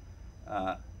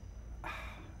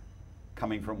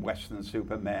 coming from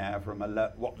Weston-super-Mare, from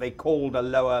what they called a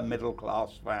lower middle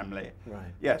class family. Right.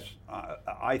 Yes,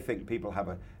 I think people have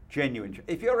a genuine.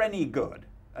 If you're any good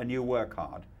and you work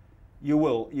hard, you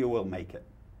will make it.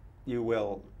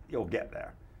 You'll get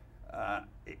there.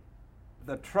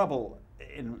 The trouble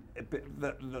in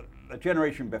the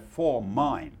generation before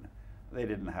mine, they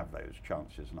didn't have those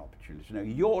chances and opportunities. You know,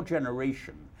 your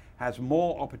generation has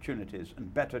more opportunities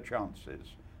and better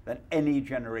chances than any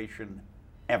generation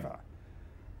ever.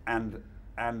 And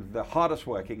the hardest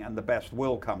working and the best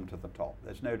will come to the top.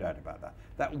 There's no doubt about that.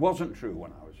 That wasn't true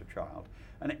when I was a child.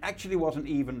 And it actually wasn't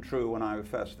even true when I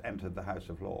first entered the House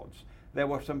of Lords. There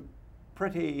were some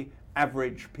pretty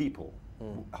average people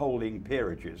holding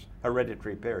peerages,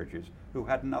 hereditary peerages, who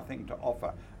had nothing to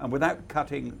offer. And without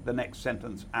cutting the next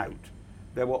sentence out,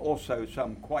 there were also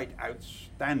some quite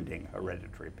outstanding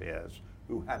hereditary peers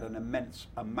who had an immense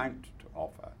amount to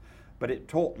offer. But it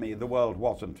taught me the world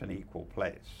wasn't an equal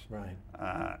place.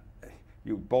 Right.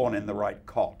 You were born in the right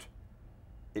cot,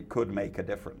 it could make a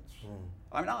difference.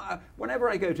 I mean, whenever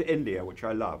I go to India, which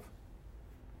I love,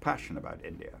 passionate about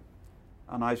India,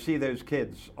 and I see those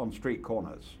kids on street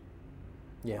corners,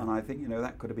 and I think, you know,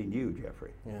 that could have been you,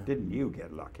 Jeffrey. Yeah. Didn't you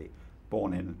get lucky?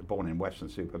 Born in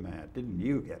Weston-super-Mare, didn't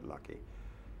you get lucky?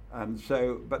 And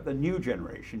so, but the new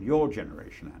generation, your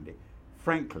generation, Andy,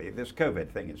 frankly, this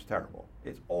COVID thing is terrible.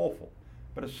 It's awful.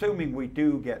 But assuming we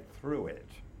do get through it,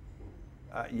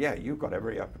 you've got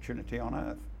every opportunity on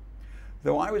earth.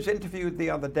 Though I was interviewed the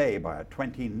other day by a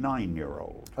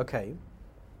 29-year-old. Okay.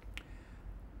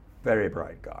 Very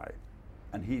bright guy.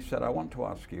 And he said, I want to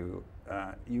ask you,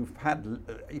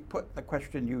 he put the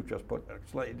question you just put a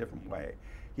slightly different way.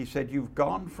 He said, you've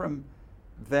gone from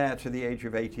there to the age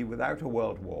of 80 without a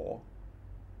world war,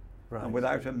 Right. and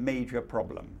without a major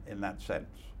problem in that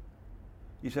sense.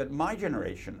 He said, my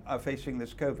generation are facing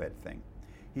this COVID thing.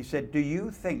 He said, do you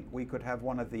think we could have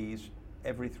one of these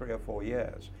every 3 or 4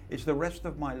 years? Is the rest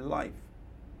of my life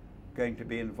going to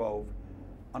be involved?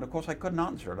 And of course I couldn't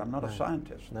answer it. I'm not a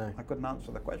scientist. No. I couldn't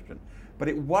answer the question. But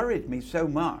it worried me so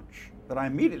much that I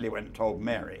immediately went and told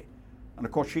Mary. And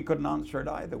of course she couldn't answer it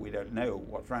either. We don't know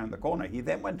what's around the corner. He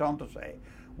then went on to say,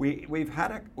 we've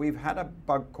had a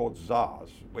bug called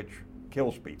SARS, which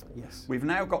kills people. Yes. We've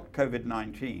now got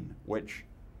COVID-19, which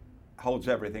holds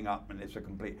everything up and is a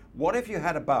complete. What if you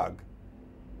had a bug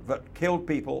that killed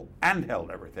people and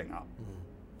held everything up?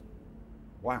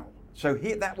 Wow. So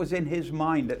that was in his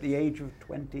mind at the age of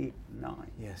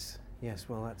 29. Yes.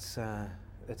 Well, that's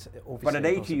obviously. But at a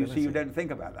 80, you see, possibility. you don't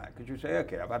think about that because you say,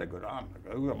 okay, I've had a good arm.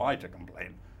 Who am I to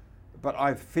complain? But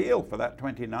I feel for that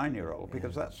 29-year-old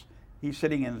because he's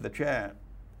sitting in the chair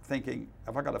thinking,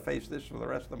 have I got to face this for the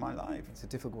rest of my life? It's a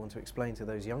difficult one to explain to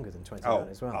those younger than 29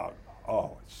 as well.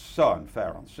 It's so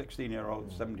unfair on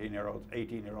 16-year-olds, 17-year-olds,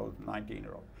 18-year-olds,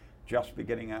 19-year-olds, just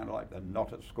beginning out like they're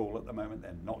not at school at the moment,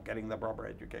 they're not getting the proper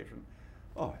education.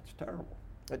 Oh, it's terrible.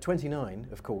 At 29,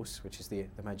 of course, which is the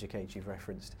magic age you've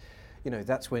referenced, you know,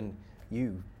 that's when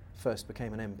you first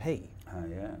became an MP.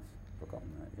 Yes,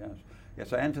 forgotten that, yes.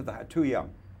 Yes, I entered too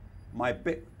young. My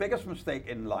biggest mistake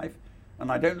in life,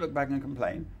 and I don't look back and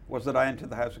complain, was that I entered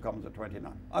the House of Commons at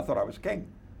 29. I thought I was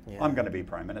king. Yeah. I'm going to be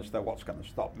Prime Minister. What's going to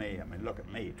stop me? I mean, look at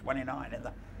me, 29 in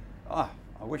the... I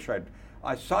wish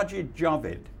Sajid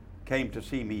Javid came to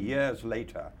see me years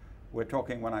later. We're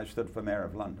talking when I stood for Mayor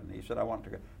of London. He said, I want to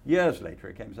go. Years later,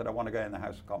 he came and said, I want to go in the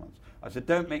House of Commons. I said,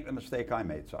 don't make the mistake I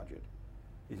made, Sajid.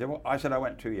 He said, well, I said, I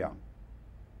went too young.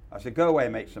 I said, go away,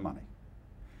 make some money.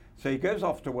 So he goes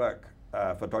off to work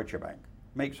for Deutsche Bank,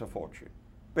 makes a fortune.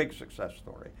 Big success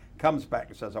story. Comes back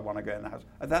and says, I want to go in the House.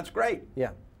 That's great.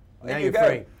 Yeah. There Now you you're go.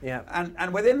 free. Yeah.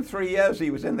 And within 3 years, he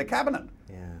was in the cabinet.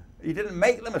 Yeah. He didn't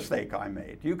make the mistake I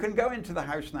made. You can go into the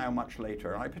House now much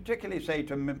later. And I particularly say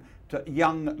to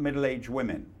young middle-aged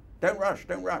women, don't rush,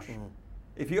 don't rush.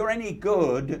 If you're any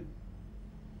good,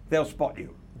 they'll spot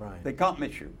you. Right. They can't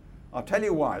miss you. I'll tell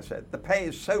you why. I said, the pay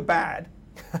is so bad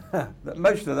that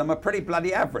most of them are pretty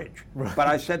bloody average. Right. But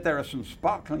I said there are some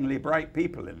sparklingly bright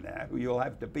people in there who you'll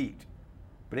have to beat.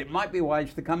 But it might be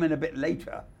wise to come in a bit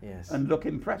later Yes. and look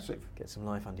impressive. Get some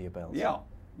life under your belt. Yeah.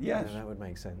 Yes. Yeah, that would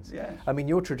make sense. Yes. I mean,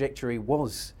 your trajectory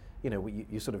was,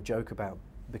 you sort of joke about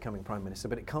becoming Prime Minister,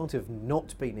 but it can't have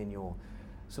not been in your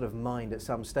sort of mind at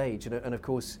some stage. And of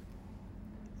course,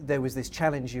 there was this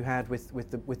challenge you had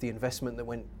with the investment that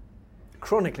went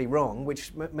chronically wrong,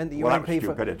 which meant that you were MP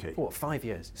stupidity. for what, 5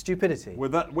 years? Stupidity.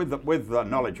 With the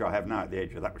knowledge I have now at the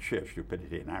age of that was sheer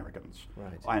stupidity and arrogance.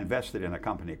 Right. I invested in a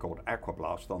company called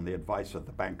Aquablast on the advice of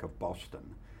the Bank of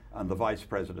Boston, and the vice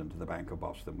president of the Bank of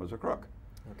Boston was a crook.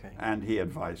 Okay. And he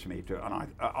advised me to, and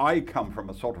I come from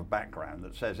a sort of background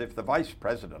that says if the vice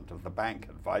president of the bank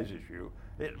advises you,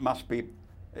 it must be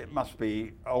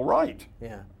all right.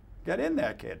 Yeah. Get in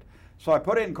there, kid. So I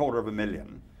put in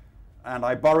 $250,000, and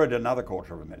I borrowed another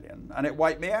 $250,000, and it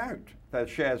wiped me out. The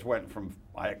shares went from,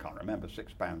 I can't remember,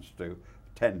 £6 to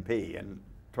 10p in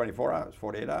 24 hours,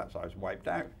 48 hours. I was wiped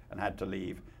out and had to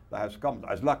leave the House of Commons.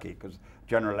 I was lucky because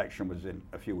general election was in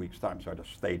a few weeks' time, so I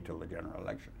just stayed till the general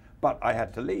election. But I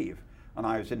had to leave, and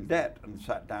I was in debt, and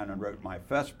sat down and wrote my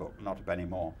first book, Not a Penny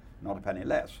More, Not a Penny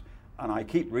Less. And I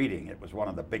keep reading. It was one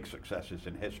of the big successes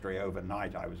in history.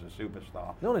 Overnight, I was a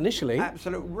superstar. Not initially.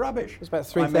 Absolute rubbish. It was about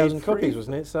 3,000 copies,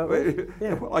 wasn't it? So,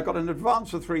 yeah. Well, I got an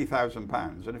advance of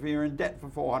 £3,000, and if you're in debt for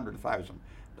 400,000,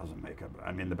 doesn't make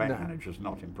I mean, the bank manager's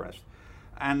not impressed.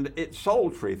 And it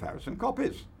sold 3,000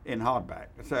 copies in hardback.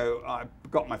 So I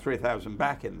got my 3,000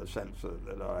 back in the sense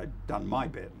that I'd done my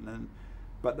bit.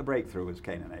 But the breakthrough was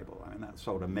Cain and Abel. I mean, that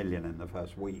sold 1 million in the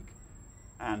first week,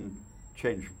 and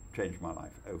changed my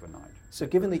life overnight. So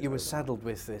given that you were saddled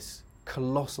with this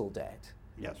colossal debt,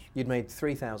 yes, you'd made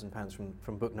 £3,000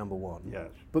 from book number 1. Yes.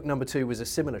 Book number 2 was a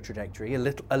similar trajectory, a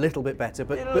little bit better,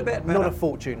 but bit better. Not a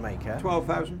fortune maker.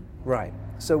 12,000. Right.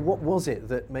 So what was it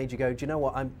that made you go, do you know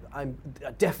what, I'm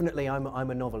definitely I'm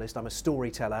a novelist, I'm a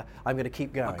storyteller, I'm going to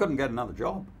keep going? I couldn't get another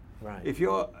job. Right. If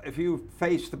you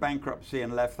faced the bankruptcy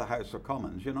and left the House of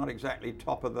Commons, you're not exactly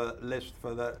top of the list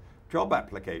for the job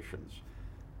applications.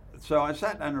 So I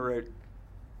sat down and wrote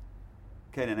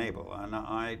Cain and Abel, and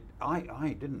I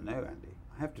didn't know, Andy.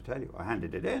 I have to tell you, I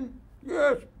handed it in.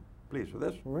 Yes, pleased with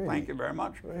this. Really? Thank you very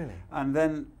much. Really? And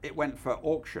then it went for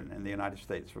auction in the United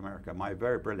States of America. My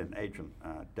very brilliant agent,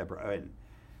 Deborah Owen,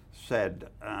 said,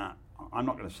 I'm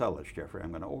not going to sell this, Jeffrey, I'm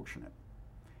going to auction it.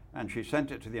 And she sent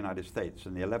it to the United States,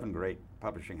 and the 11 great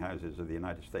publishing houses of the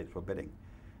United States were bidding.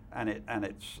 And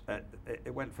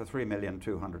it went for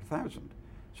 $3,200,000.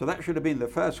 So that should have been the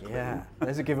first clue. Yeah,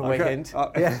 there's a giveaway hint.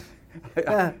 Yeah.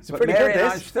 It's but pretty Mary good,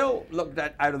 and I this. still looked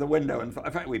out of the window, and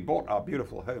in fact we bought our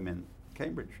beautiful home in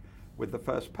Cambridge with the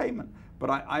first payment. But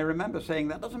I remember saying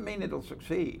that doesn't mean it'll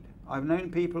succeed. I've known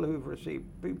people who've received,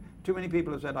 too many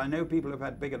people have said, I know people who've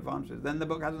had big advances, then the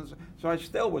book hasn't, so I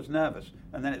still was nervous.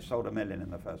 And then it sold 1 million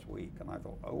in the first week, and I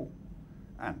thought, oh,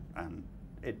 and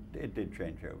it did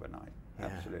change overnight. Yeah.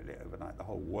 Absolutely overnight. The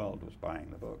whole world was buying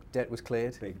the book. Debt was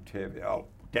cleared? Big tear. Oh,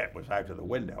 debt was out of the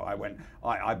window.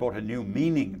 I bought a new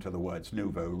meaning to the words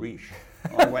nouveau riche.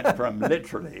 I went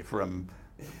literally from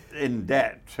in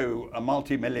debt to a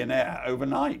multi-millionaire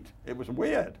overnight. It was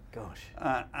weird. Gosh.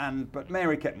 But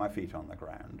Mary kept my feet on the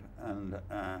ground, and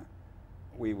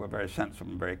we were very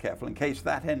sensible and very careful in case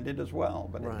that ended as well,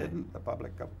 but Right. it didn't. The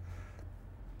public have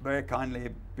very kindly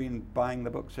been buying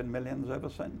the books in millions ever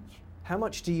since. How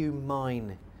much do you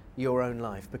mine your own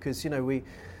life? Because,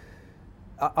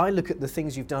 I look at the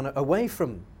things you've done away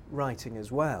from writing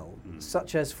as well,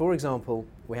 such as, for example,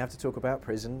 we have to talk about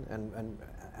prison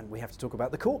and we have to talk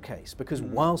about the court case, because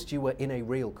whilst you were in a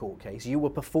real court case, you were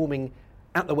performing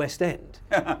at the West End,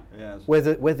 Yes. where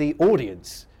the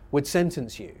audience would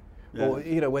sentence you, Yes.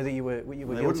 or whether you were They guilty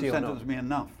wouldn't or sentence not. me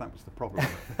enough. That was the problem.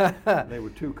 They were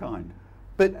too kind.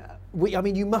 But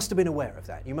you must have been aware of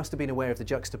that. You must have been aware of the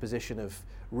juxtaposition of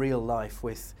real life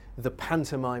with the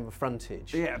pantomime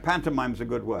frontage. Yeah, pantomime's a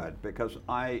good word, because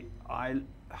I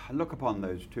look upon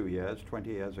those 2 years,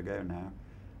 20 years ago now,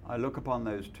 I look upon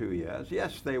those 2 years.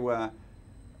 Yes, they were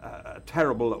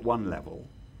terrible at one level,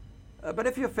 but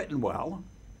if you're fit and well,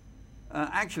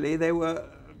 actually they were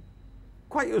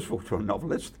quite useful to a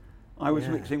novelist. I was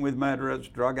mixing with murderers,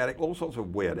 drug addicts, all sorts of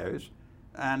weirdos,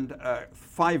 and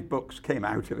 5 books came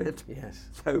out of it. Yes.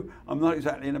 So I'm not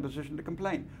exactly in a position to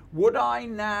complain. Would I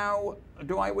now,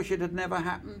 do I wish it had never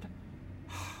happened?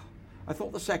 I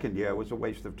thought the second year was a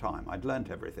waste of time. I'd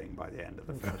learnt everything by the end of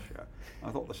the first year.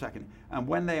 I thought the second, and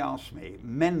when they asked me,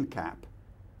 Mencap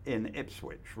in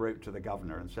Ipswich wrote to the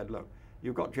governor and said, look,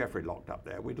 you've got Jeffrey locked up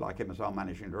there. We'd like him as our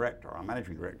managing director. Our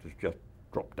managing director's just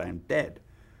dropped down dead.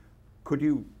 Could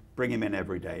you bring him in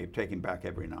every day, take him back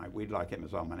every night? We'd like him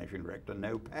as our managing director,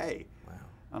 no pay. Wow.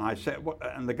 And I said,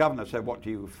 and the governor said, what do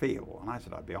you feel? And I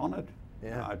said, I'd be honoured.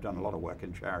 Yeah. I've done a lot of work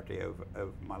in charity over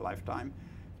my lifetime.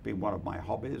 been one of my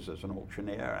hobbies as an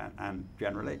auctioneer and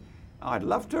generally. I'd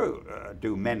love to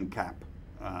do men cap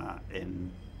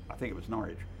in, I think it was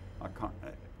Norwich, I can't,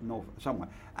 North, somewhere.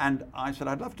 And I said,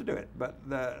 I'd love to do it, but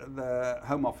the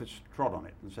Home Office trod on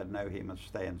it and said, no, he must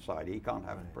stay inside. He can't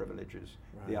have privileges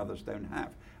the others don't have.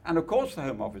 And of course the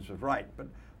Home Office was right, but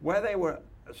where they were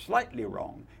slightly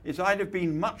wrong is I'd have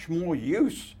been much more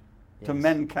use to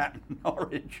men cap in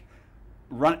Norwich,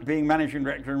 being managing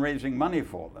director and raising money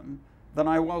for them, than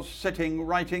I was sitting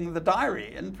writing the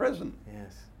diary in prison.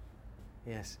 Yes,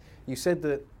 yes. You said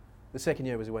that the second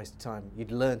year was a waste of time.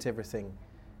 You'd learnt everything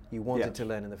you wanted to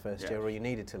learn in the first year, or you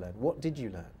needed to learn. What did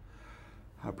you learn?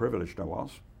 How privileged I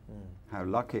was, how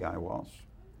lucky I was,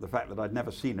 the fact that I'd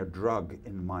never seen a drug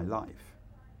in my life,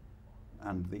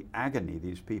 and the agony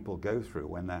these people go through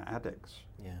when they're addicts.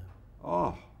 Yeah.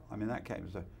 Oh, I mean, that came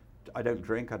as a, I don't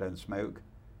drink, I don't smoke.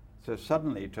 So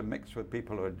suddenly to mix with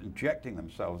people who are injecting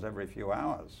themselves every few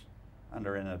hours and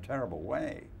are in a terrible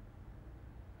way,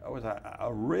 it was a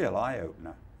real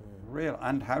eye-opener. Real,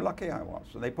 and how lucky I was.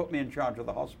 So they put me in charge of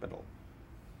the hospital.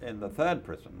 In the third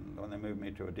prison, when they moved me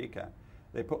to a decaf,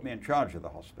 they put me in charge of the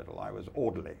hospital. I was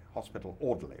orderly, hospital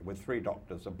orderly, with 3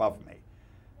 doctors above me.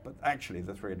 But actually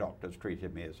the 3 doctors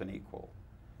treated me as an equal.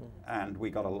 And we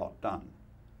got a lot done.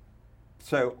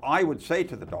 So I would say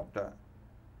to the doctor,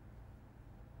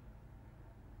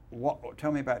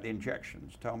 tell me about the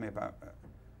injections, tell me about,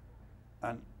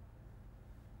 and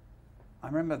I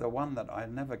remember the one that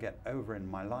I'd never get over in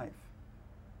my life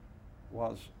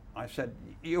was, I said,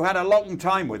 you had a long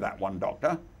time with that one,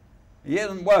 doctor. He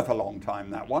isn't worth a long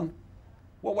time, that one.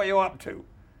 What were you up to?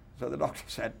 So the doctor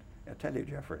said, I tell you,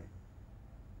 Geoffrey,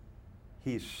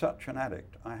 he's such an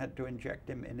addict, I had to inject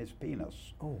him in his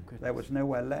penis. Oh, goodness. There was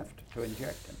nowhere left to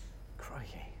inject him.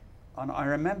 Crikey. And I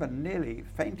remember nearly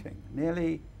fainting,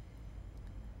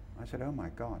 I said, oh my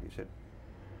God, he said.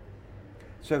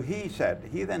 So he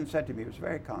then said to me, he was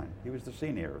very kind, he was the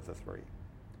senior of the 3. He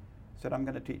said, I'm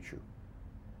going to teach you.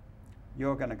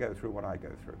 You're going to go through what I go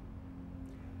through.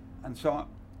 And so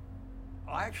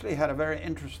I actually had a very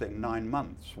interesting 9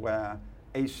 months where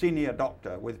a senior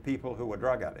doctor with people who were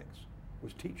drug addicts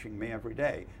was teaching me every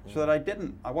day, so that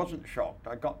I wasn't shocked.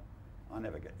 I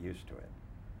never get used to it.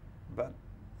 But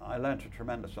I learned a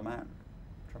tremendous amount.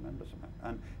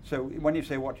 And so when you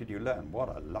say, what did you learn? What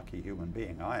a lucky human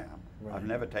being I am. Right. I've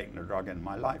never taken a drug in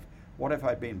my life. What if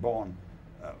I'd been born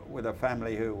with a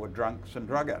family who were drunks and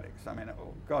drug addicts? I mean,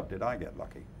 oh God, did I get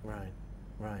lucky.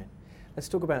 Right. Let's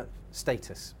talk about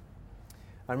status.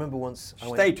 I remember once...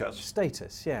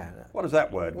 Status, yeah. What does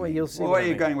that word mean? Well, you'll see. Where are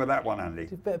you going with that one, Andy?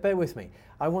 Bear with me.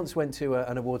 I once went to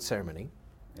an award ceremony,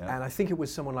 and I think it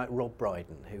was someone like Rob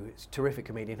Brydon, who is a terrific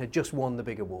comedian, had just won the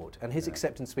big award. And his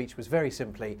acceptance speech was very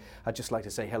simply, I'd just like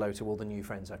to say hello to all the new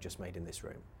friends I've just made in this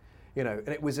room. You know, and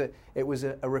it was a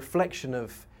reflection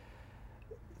of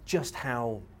just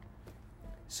how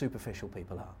superficial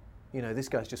people are. You know, this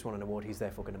guy's just won an award, he's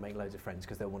therefore going to make loads of friends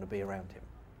because they'll want to be around him.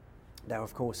 Now,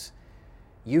 of course,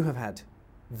 you have had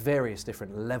various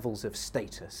different levels of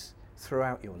status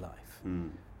throughout your life.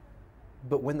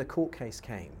 But when the court case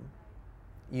came,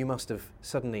 you must have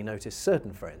suddenly noticed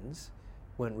certain friends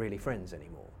weren't really friends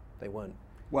anymore. They weren't.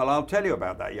 Well, I'll tell you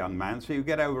about that young man, so you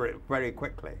get over it very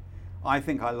quickly. I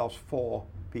think I lost 4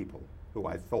 people who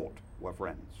I thought were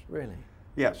friends. Really?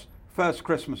 Yes. First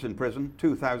Christmas in prison,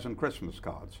 2,000 Christmas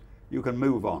cards. You can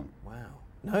move on. Wow.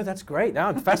 No, that's great. Now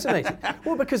I'm fascinated.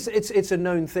 Well, because it's a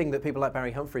known thing that people like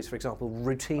Barry Humphries, for example,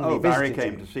 routinely visited Barry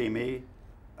came you. to see me.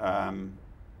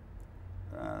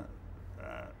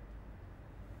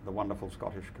 The wonderful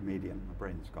Scottish comedian, my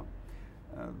brain's gone.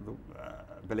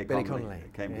 Billy Connolly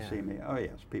came to see me. Oh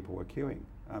yes, people were queuing.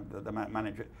 The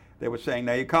manager, they were saying,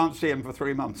 no, you can't see him for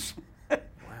 3 months. Wow.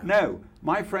 No,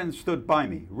 my friends stood by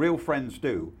me. Real friends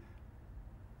do.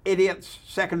 Idiots,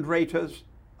 second-raters,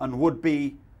 and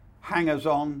would-be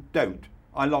hangers-on don't.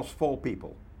 I lost 4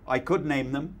 people. I could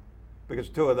name them because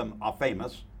 2 of them are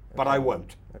famous, but I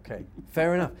won't. Okay,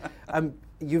 fair enough.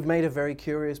 You've made a very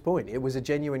curious point. It was a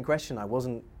genuine question. I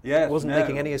wasn't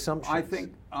making any assumptions. I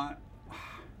think I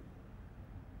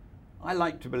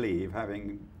like to believe,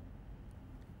 having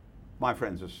my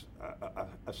friends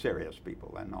are serious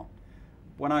people. They're not.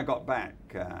 When I got back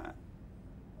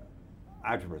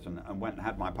out of prison and went and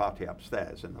had my party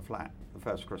upstairs in the flat, the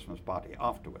first Christmas party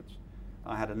afterwards,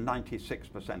 I had a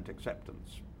 96%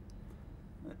 acceptance.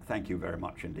 Thank you very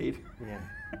much indeed. Yeah,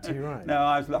 too right. No,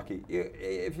 I was lucky.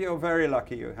 If you're very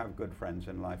lucky, you have good friends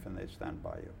in life and they stand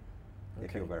by you. Okay.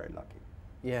 If you're very lucky.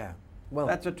 Yeah. Well,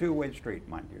 that's a two-way street,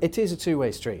 mind you. It is a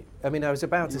two-way street. I mean, I was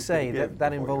about to say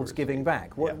that involves giving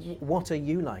back. What are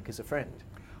you like as a friend?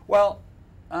 Well,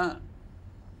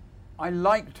 I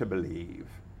like to believe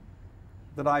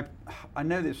that I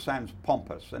know this sounds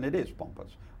pompous, and it is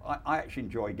pompous. I actually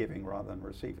enjoy giving rather than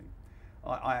receiving.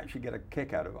 I actually get a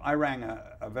kick out of it. I rang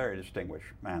a very distinguished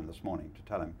man this morning to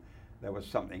tell him there was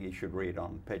something he should read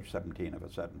on page 17 of a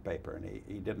certain paper, and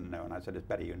he didn't know, and I said, it's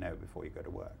better you know before you go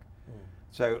to work.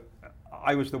 So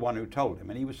I was the one who told him,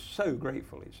 and he was so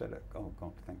grateful. He said, oh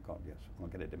God, thank God, yes, I'll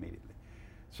get it immediately.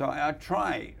 So I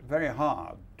try very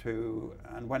hard to,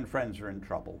 and when friends are in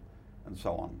trouble and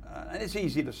so on, and it's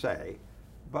easy to say,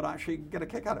 but I actually get a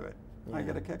kick out of it. Yeah. I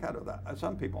get a kick out of that.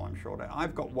 Some people, I'm sure.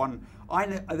 I've got one. I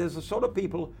know, there's the sort of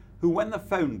people who, when the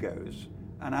phone goes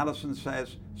and Alison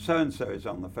says, so-and-so is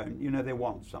on the phone, you know they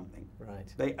want something. Right.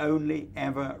 They only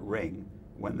ever ring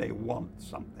when they want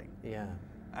something. Yeah.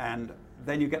 And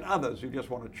then you get others who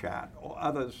just want to chat, or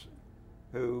others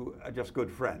who are just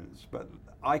good friends. But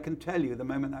I can tell you the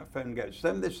moment that phone goes,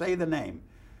 then they say the name.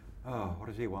 Oh, what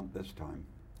does he want this time?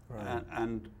 Right.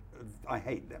 And I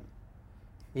hate them.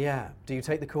 Yeah. Do you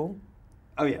take the call?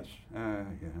 Oh, yes.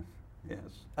 Yes.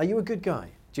 Are you a good guy?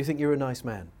 Do you think you're a nice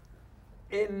man?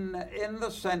 In the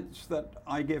sense that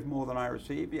I give more than I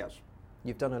receive, yes.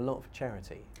 You've done a lot for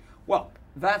charity. Well,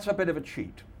 that's a bit of a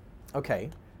cheat. Okay.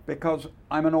 Because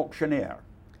I'm an auctioneer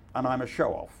and I'm a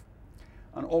show-off.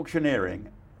 And auctioneering,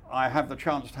 I have the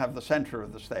chance to have the centre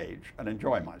of the stage and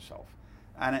enjoy myself.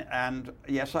 And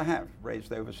yes, I have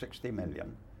raised over 60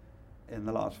 million in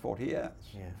the last 40 years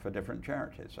for different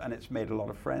charities. And it's made a lot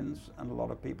of friends and a lot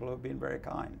of people who have been very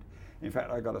kind. In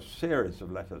fact, I got a series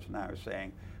of letters now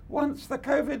saying, once the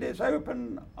COVID is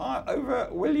over,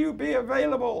 will you be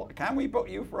available? Can we book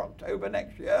you for October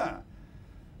next year?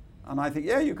 And I think,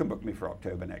 yeah, you can book me for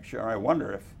October next year. I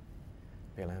wonder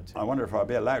if I'll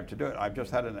be allowed to do it. I've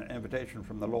just had an invitation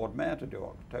from the Lord Mayor to do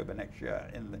October next year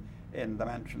in the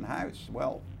Mansion House.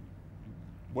 Well,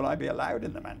 will I be allowed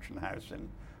in the Mansion House in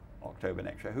October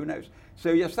next year? Who knows?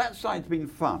 So yes, that side's been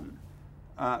fun,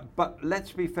 but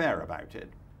let's be fair about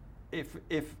it.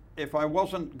 If I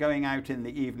wasn't going out in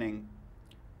the evening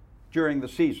during the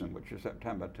season, which is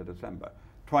September to December,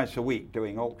 twice a week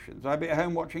doing auctions, I'd be at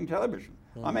home watching television.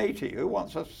 I'm 80. Who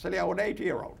wants a silly old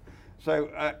 80-year-old? So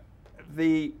I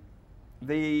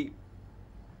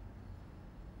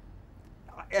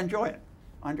enjoy it.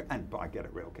 But I get a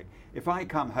real kick. If I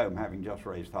come home having just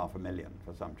raised $500,000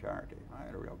 for some charity, I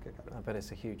get a real kick out of it. I bet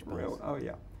it's a huge buzz. Oh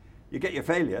yeah. You get your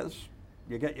failures.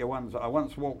 You get your ones. I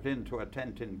once walked into a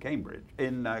tent in Cambridge,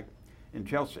 in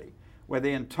Chelsea, where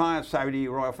the entire Saudi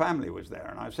royal family was there,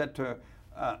 and I said to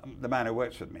the man who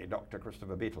works with me, Dr.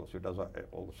 Christopher Beatles, who does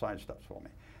all the side stuff for me,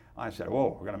 I said,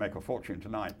 "Oh, we're going to make a fortune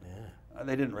tonight." Yeah.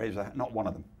 They didn't raise not one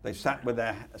of them. They sat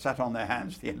on their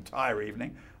hands the entire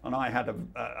evening, and I had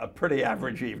a pretty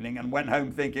average evening, and went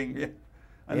home thinking. Yeah.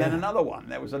 And then another one.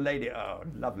 There was a lady, a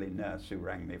lovely nurse, who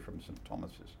rang me from St.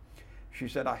 Thomas's. She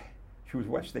said, she was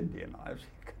West Indian.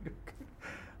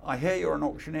 I hear you're an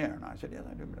auctioneer, and I said, yes,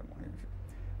 I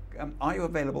do. Are you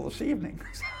available this evening?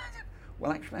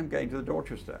 Well, actually, I'm going to the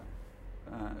Dorchester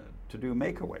to do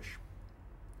Make-A-Wish.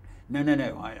 No,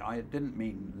 I didn't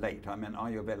mean late. I meant,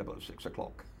 are you available at 6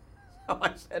 o'clock? So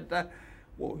I said,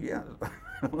 well, yeah,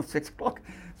 6 o'clock.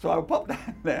 So I popped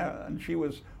down there, and she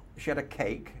had a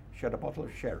cake, she had a bottle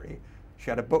of sherry, she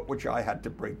had a book which I had to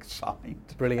bring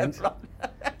signed. Brilliant.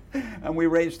 And we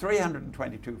raised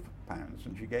 £322,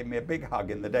 and she gave me a big hug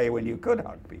in the day when you could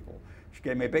hug people. She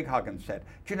gave me a big hug and said,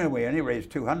 do you know, we only raised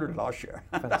 200 last year.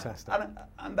 Fantastic.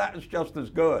 and that was just as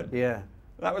good. Yeah.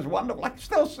 That was wonderful. I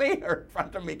still see her in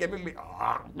front of me giving me,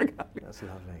 That's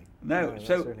lovely. No, that's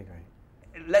so really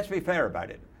great. Let's be fair about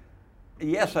it.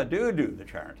 Yes, I do the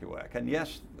charity work, and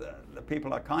yes, the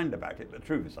people are kind about it. The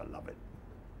truth is I love it.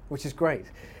 Which is great.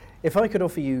 If I could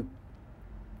offer you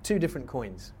two different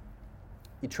coins,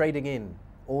 you're trading in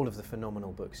all of the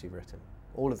phenomenal books you've written,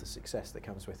 all of the success that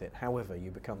comes with it. However, you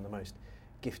become the most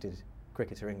gifted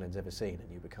cricketer England's ever seen,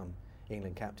 and you become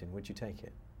England captain. Would you take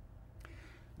it?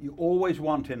 You always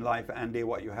want in life, Andy,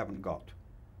 what you haven't got.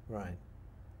 Right.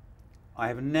 I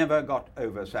have never got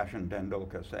over Sachin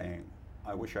Tendulkar saying,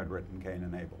 I wish I'd written Cain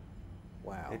and Abel.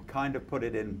 Wow. It kind of put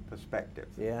it in perspective.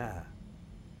 Yeah.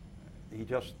 He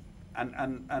just, and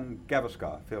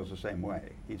Gavaskar feels the same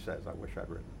way. He says, I wish I'd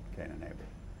written Cain and Abel.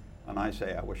 And I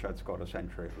say, I wish I'd scored a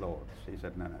century at Lord's. He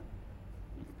said, no,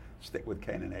 stick with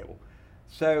Cain and Abel.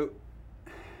 So,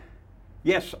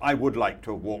 yes, I would like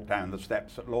to have walked down the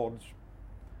steps at Lord's.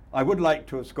 I would like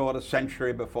to have scored a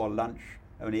century before lunch,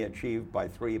 only achieved by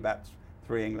three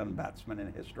England batsmen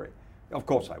in history. Of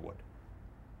course I would.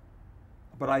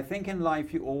 But I think in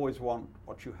life you always want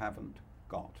what you haven't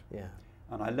got. Yeah.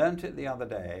 And I learnt it the other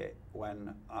day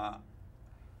when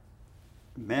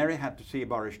Mary had to see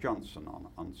Boris Johnson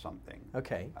on something.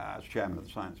 Okay. As chairman of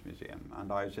the Science Museum,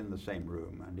 and I was in the same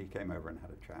room, and he came over and had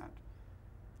a chat.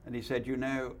 And he said, you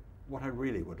know, what I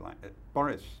really would like,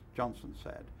 Boris Johnson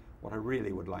said, what I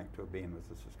really would like to have been was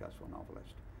a successful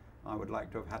novelist. I would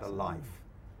like to have had a life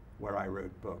where I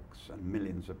wrote books and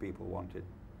millions of people wanted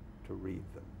to read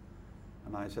them.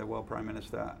 And I said, well, Prime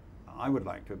Minister, I would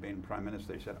like to have been Prime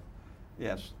Minister. He said,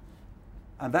 yes.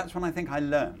 And that's when I think I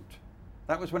learned.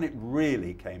 That was when it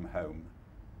really came home.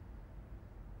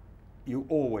 You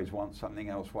always want something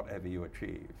else, whatever you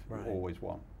achieve. Right. You always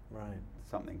want Right.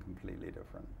 something completely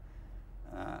different.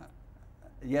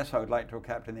 Yes, I would like to have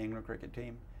captained the England cricket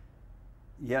team.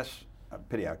 Yes,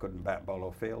 pity I couldn't bat, bowl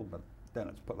or field, but then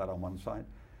let's put that on one side.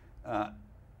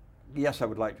 Yes, I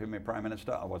would like to be Prime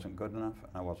Minister. I wasn't good enough.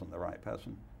 I wasn't the right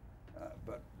person.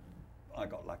 But I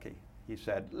got lucky. He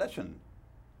said, listen,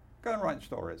 go and write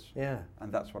stories. Yeah.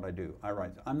 And that's what I do. I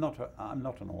write. I'm not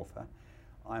an author.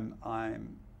 I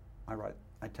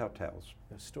tell tales.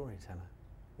 You're a storyteller.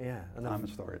 Yeah. And I'm a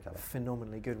storyteller.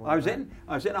 Phenomenally good one. I was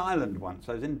in Ireland once.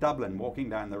 I was in Dublin walking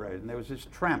down the road, and there was this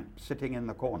tramp sitting in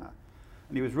the corner,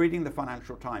 and he was reading the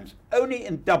Financial Times. Only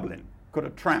in Dublin could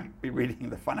a tramp be reading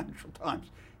the Financial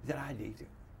Times. He said,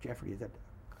 Geoffrey, he said,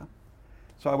 come.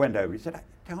 So I went over. He said,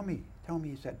 tell me,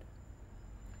 he said,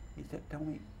 tell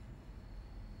me.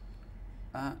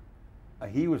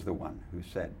 He was the one who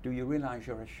said, do you realise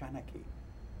you're a Shanachie?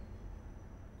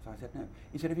 So I said, no.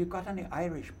 He said, have you got any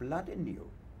Irish blood in you?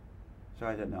 So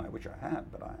I said, no, I wish I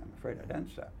had, but I'm afraid I don't,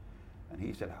 sir. And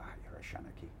he said, you're a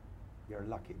Shanachie. You're a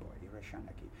lucky boy, you're a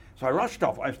Shanachie. So I rushed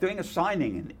off. I was doing a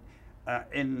signing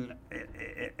in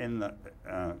the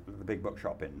big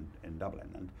bookshop in Dublin,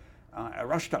 and I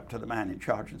rushed up to the man in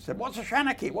charge and said, what's a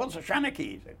Shanachie? What's a Shanachie?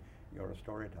 He said, you're a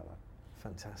storyteller.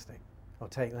 Fantastic. I'll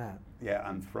take that. Yeah,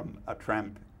 and from a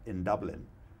tramp in Dublin,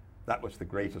 that was the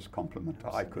greatest compliment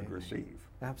I could receive.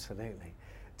 Absolutely.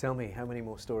 Tell me, how many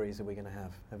more stories are we going to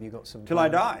have? Have you got some? Till I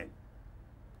die.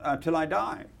 Till I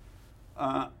die.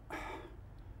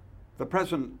 The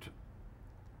present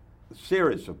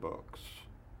series of books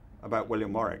about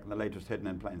William Warwick, the latest Hidden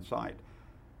in Plain Sight,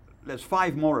 there's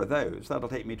 5 more of those. That'll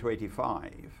take me to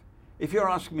 85. If you're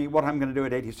asking me what I'm going to do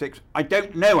at 86, I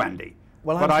don't know, Andy.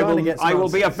 Well, but I will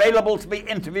be available to be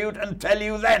interviewed and tell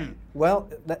you then. Well,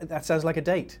 that sounds like a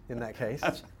date in that case.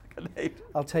 That's like a date.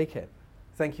 I'll take it.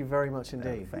 Thank you very much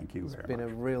indeed. Thank you very much. It's been a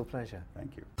real pleasure.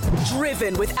 Thank you.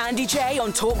 Driven with Andy J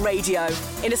on Talk Radio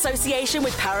in association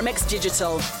with Paramex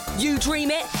Digital. You dream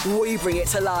it, we bring it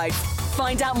to life.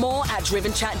 Find out more at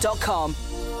drivenchat.com.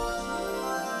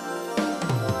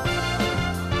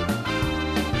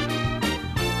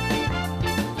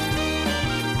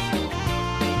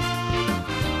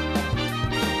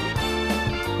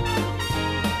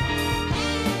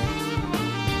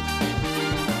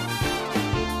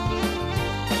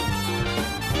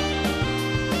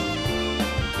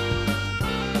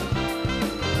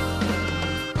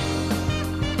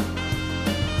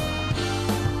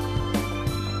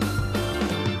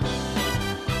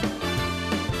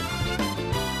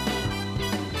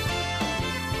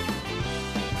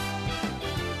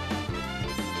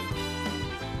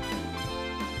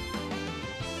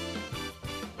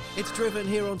 It's Driven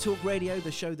here on Talk Radio,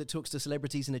 the show that talks to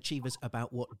celebrities and achievers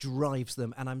about what drives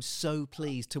them. And I'm so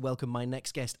pleased to welcome my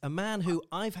next guest, a man who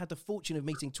I've had the fortune of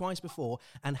meeting twice before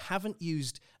and haven't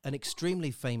used an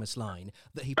extremely famous line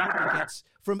that he probably gets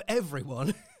from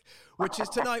everyone, which is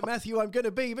tonight, Matthew, I'm going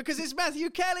to be, because it's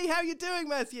Matthew Kelly. How you doing,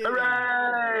 Matthew?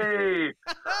 Hooray!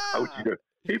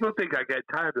 People think I get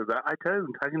tired of that. I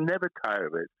don't. I can never tire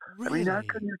of it. Really? I mean, how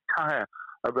can you tire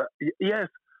of a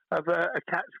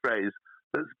catchphrase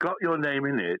that's got your name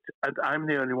in it, and I'm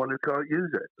the only one who can't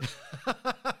use it?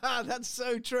 That's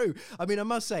so true. I mean, I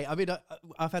must say,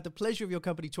 I've had the pleasure of your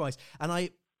company twice, and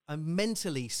I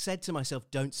mentally said to myself,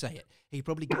 don't say it. He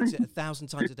probably gets it 1,000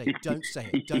 times a day. Don't say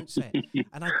it. Don't say it.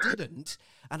 And I didn't.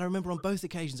 And I remember on both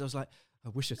occasions, I was like, I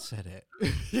wish I'd said it.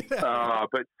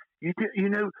 But you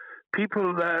know,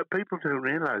 people don't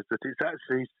realise that it's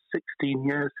actually 16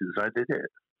 years since I did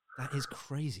it. That is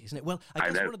crazy, isn't it? Well, I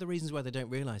guess one of the reasons why they don't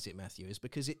realise it, Matthew, is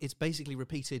because it's basically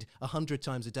repeated 100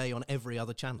 times a day on every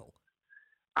other channel.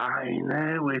 I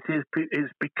know,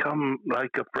 it's become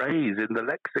like a phrase in the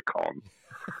lexicon.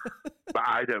 But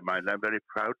I don't mind. I'm very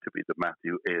proud to be the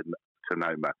Matthew in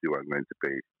Tonight, Matthew, I'm going to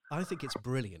be. I think it's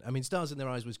brilliant. I mean, Stars in Their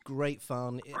Eyes was great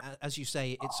fun. As you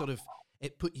say,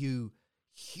 it put you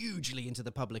hugely into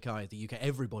the public eye of the UK.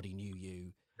 Everybody knew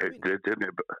you. It did, didn't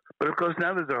it? But of course,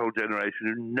 now there's a whole generation who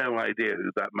have no idea who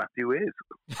that Matthew is.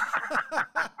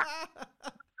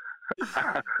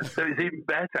 So it's even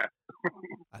better.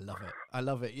 I love it. I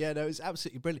love it. Yeah, no, it's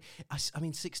absolutely brilliant. I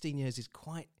mean, 16 years is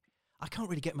quite... I can't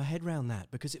really get my head around that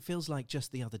because it feels like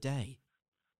just the other day.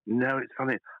 No, it's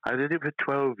funny. I did it for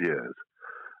 12 years.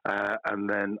 And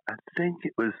then I think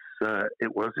it was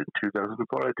in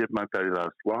 2004 I did my very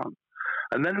last one.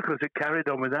 And then, of course, it carried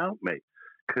on without me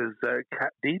because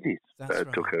Kat Deedy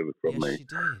took over from me. Yes, she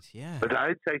did, yeah. But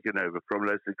I'd taken over from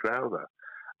Leslie Crowther.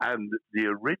 And the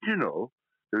original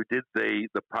who did the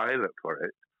pilot for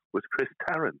it was Chris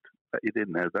Tarrant. You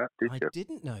didn't know that, did you? I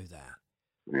didn't know that.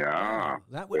 Yeah. Oh,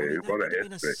 that would have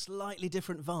been a slightly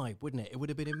different vibe, wouldn't it? It would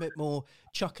have been a bit more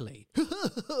chuckly.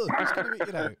 It's gonna be,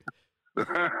 you know.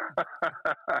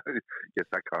 Yes,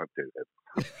 I can't do it.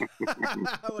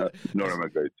 Nor am I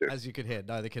going to. As you can hear,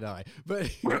 neither can I.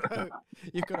 But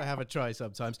you've got to have a try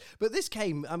sometimes. But this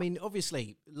came, I mean,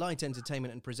 obviously, light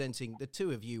entertainment and presenting, the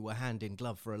two of you were hand in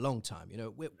glove for a long time. You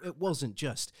know, it wasn't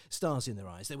just stars in their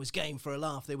eyes. There was Game for a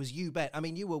Laugh. There was You Bet. I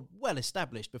mean, you were well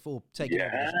established before taking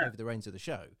over the reins of the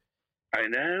show. I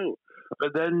know.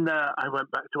 But then I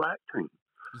went back to acting.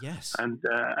 Yes, and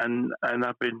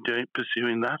I've been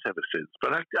pursuing that ever since.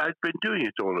 But I've been doing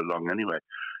it all along anyway.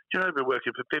 Do you know, I've been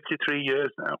working for 53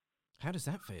 years now. How does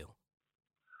that feel?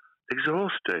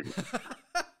 Exhausting.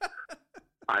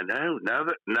 I know. Now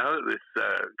that this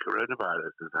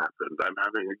coronavirus has happened, I'm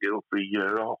having a guilt-free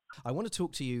year off. I want to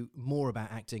talk to you more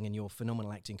about acting and your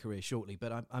phenomenal acting career shortly,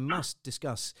 but I must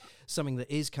discuss something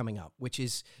that is coming up, which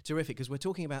is terrific, because we're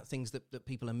talking about things that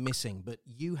people are missing, but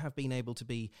you have been able to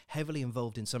be heavily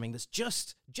involved in something that's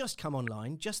just come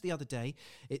online, just the other day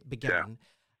it began. Yeah.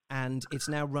 And it's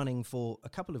now running for a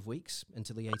couple of weeks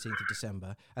until the 18th of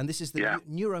December. And this is the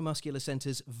Neuromuscular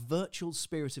Centre's Virtual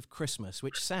Spirit of Christmas,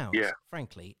 which sounds,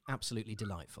 frankly, absolutely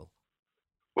delightful.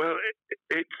 Well,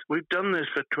 we've done this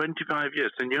for 25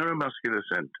 years. The Neuromuscular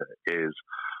Centre is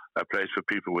a place for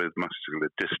people with muscular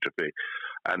dystrophy.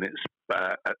 And it's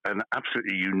an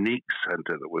absolutely unique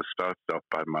centre that was started off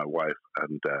by my wife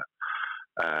and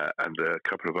a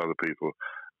couple of other people,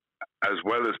 as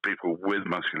well as people with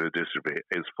muscular dystrophy.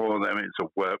 It's for them. It's a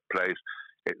workplace.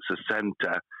 It's a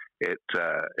centre. It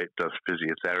does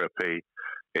physiotherapy.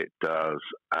 It does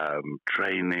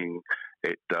training.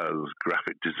 It does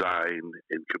graphic design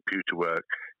in computer work.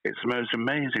 It's the most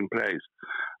amazing place.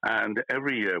 And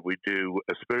every year we do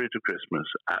a Spirit of Christmas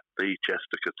at the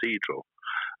Chester Cathedral.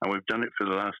 And we've done it for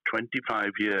the last 25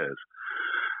 years.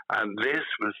 And this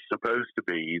was supposed to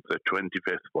be the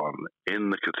 25th one in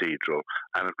the cathedral.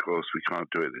 And, of course, we can't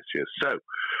do it this year. So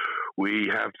we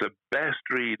have the best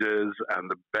readers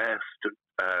and the best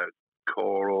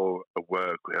choral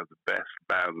work. We have the best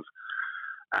bands.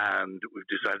 And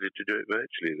we've decided to do it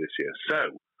virtually this year.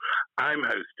 So I'm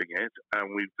hosting it,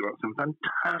 and we've got some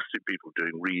fantastic people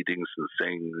doing readings and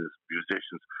singing,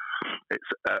 musicians.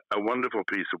 It's a wonderful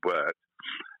piece of work.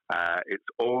 It's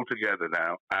all together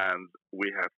now, and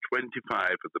we have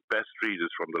 25 of the best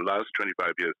readers from the last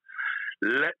 25 years.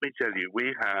 Let me tell you,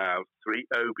 we have 3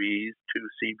 OBs, 2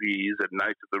 CBs, a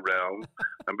Knight of the Realm,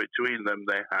 and between them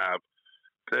they have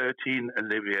 13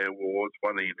 Olivier Awards,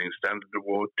 1 Evening Standard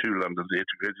Award, 2 London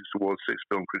Theatre Critics Awards, 6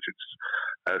 Film Critics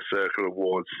Circle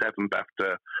Awards, 7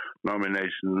 BAFTA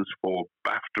nominations, 4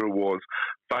 BAFTA Awards,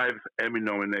 5 Emmy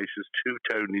nominations, 2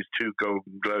 Tonys, 2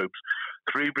 Golden Globes,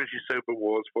 3 British Soap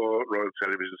Awards, 4 Royal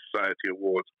Television Society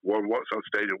Awards, 1 What's on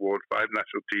Stage Award, 5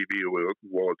 National TV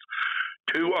Awards,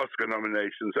 2 Oscar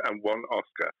nominations, and 1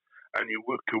 Oscar. And you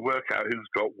can work out who's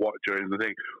got what during the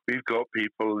thing. We've got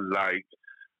people like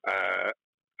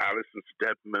Alison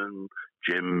Steadman,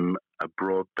 Jim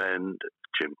Broadbent,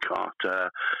 Jim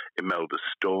Carter, Imelda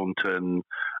Staunton,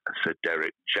 Sir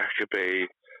Derek Jacobi.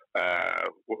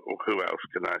 Who else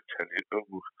can I tell you?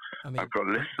 Oh, I mean, I've got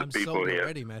lists of people sold here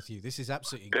already, Matthew. This is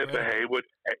absolutely Pippa great. Haywood,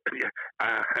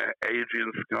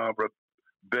 Adrian Scarborough,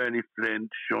 Bernie Flint,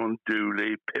 Sean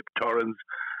Dooley, Pip Torrens,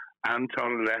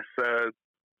 Anton Lesser,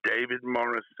 David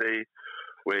Morrissey.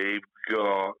 We've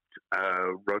got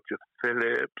Roger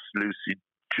Phillips, Lucy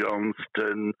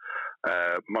Johnston,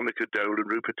 Monica Dolan,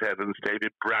 Rupert Evans,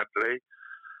 David Bradley,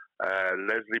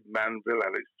 Leslie Manville,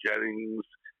 Alex Jennings,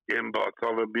 Ian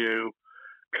Bartholomew,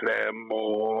 Claire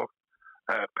Moore,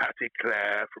 Patty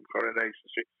Clare from Coronation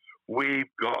Street.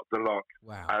 We've got the lot.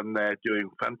 Wow. And they're doing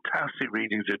fantastic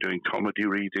readings. They're doing comedy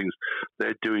readings.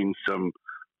 They're doing some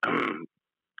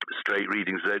straight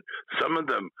readings. Some of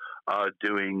them are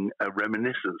doing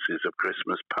reminiscences of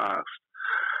Christmas past.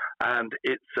 And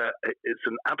it's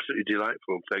an absolutely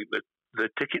delightful thing. The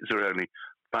tickets are only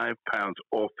 £5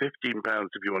 or £15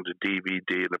 if you want a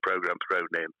DVD and a program thrown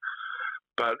in.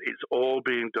 But it's all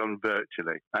being done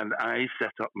virtually. And I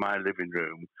set up my living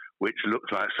room which looks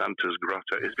like Santa's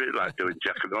Grotto. It's a bit like doing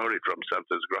Jackanory from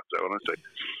Santa's Grotto, honestly.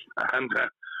 And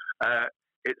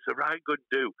it's a right good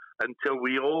do until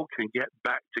we all can get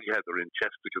back together in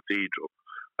Chester Cathedral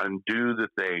and do the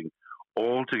thing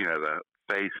all together,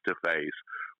 face to face,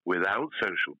 without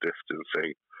social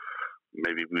distancing.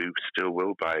 Maybe we still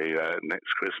will by next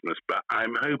Christmas, but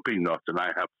I'm hoping not, and I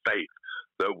have faith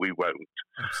that we won't.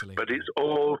 Absolutely. But it's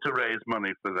all to raise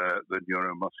money for the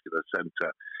Neuromuscular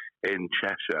Centre in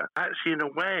Cheshire. Actually, in a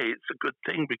way, it's a good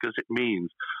thing because it means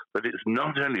that it's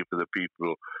not only for the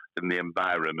people in the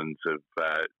environment of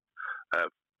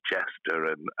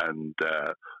Chester and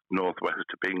northwest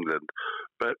of England,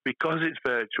 but because it's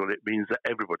virtual, it means that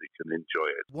everybody can enjoy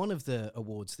it. One of the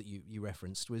awards that you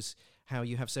referenced was how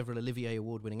you have several Olivier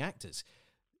Award-winning actors.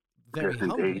 Very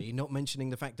humbly, not mentioning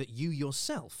the fact that you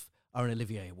yourself are an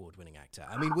Olivier Award-winning actor.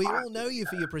 I mean, we all know you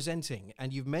for your presenting,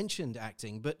 and you've mentioned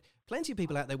acting, but plenty of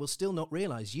people out there will still not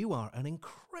realise you are an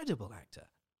incredible actor.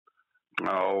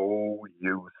 Oh,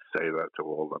 you say that to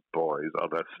all the boys,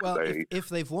 honestly. Well, if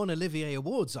they've won Olivier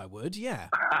Awards, I would, yeah.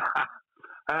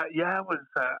 Yeah, I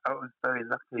was very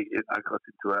lucky. I got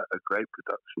into a great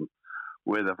production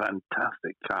with a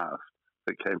fantastic cast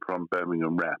that came from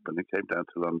Birmingham Rep, and it came down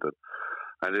to London.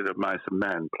 I did Of Mice and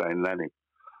Men playing Lenny.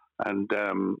 And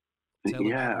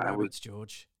I was,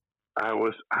 George.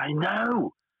 I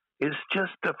know. It's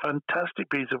just a fantastic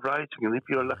piece of writing, and if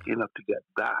you're lucky enough to get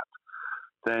that,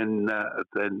 then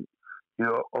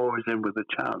you're always in with a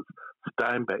chance.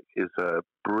 Steinbeck is a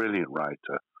brilliant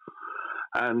writer,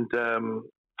 and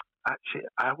actually,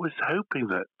 I was hoping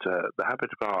that The Habit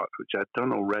of Art, which I'd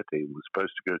done already, was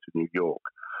supposed to go to New York,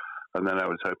 and then I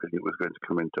was hoping it was going to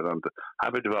come into London.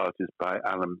 Habit of Art is by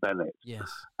Alan Bennett,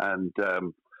 yes, and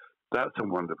that's a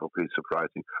wonderful piece of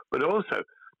writing. But also,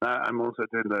 I'm also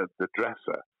doing the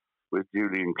Dresser with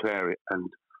Julian Clary, and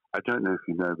I don't know if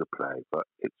you know the play, but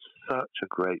it's such a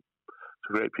great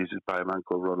piece. It's by a man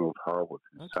called Ronald Harwood,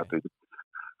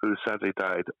 who sadly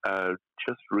died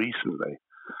just recently.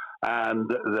 And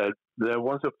there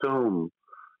was a film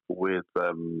with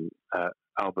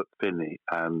Albert Finney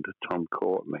and Tom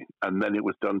Courtenay, and then it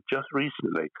was done just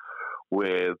recently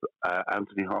with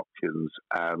Anthony Hopkins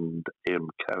and Ian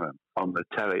McKellen on the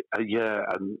telly.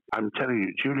 And I'm telling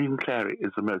you, Julian Clary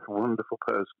is the most wonderful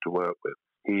person to work with.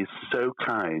 He's so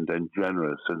kind and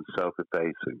generous and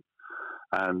self-effacing,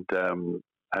 and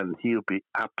he'll be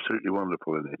absolutely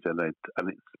wonderful in it. And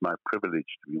it's my privilege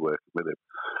to be working with him.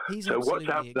 He's so absolutely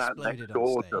watch out that exploded next on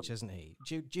autumn. stage, hasn't he?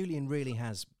 Julian really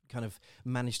has kind of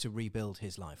managed to rebuild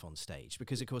his life on stage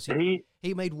because, of course,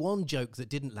 he made one joke that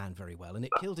didn't land very well, and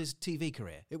it killed his TV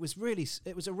career. It was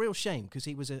a real shame because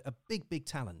he was a big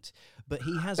talent, but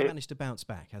he has managed to bounce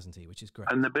back, hasn't he? Which is great.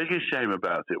 And the biggest shame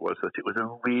about it was that it was a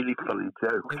really funny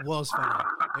joke. It was funny.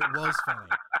 It was funny.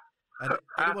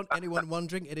 And anyone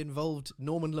wondering, it involved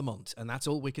Norman Lamont, and that's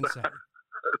all we can say.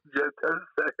 Yeah, don't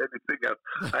say anything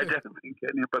else. I don't think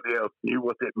anybody else knew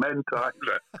what it meant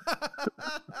either.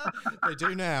 They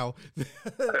do now.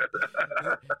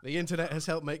 The internet has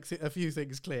helped make a few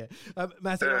things clear.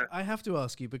 Matthew, I have to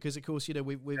ask you because, of course,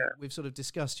 we've sort of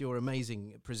discussed your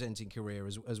amazing presenting career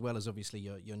as well as obviously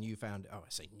your newfound. Oh, I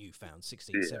say newfound,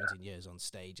 16, 17 years on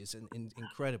stage. It's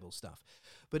incredible stuff.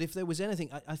 But if there was anything,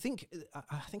 I think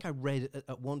I read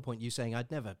at one point you saying I'd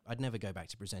never go back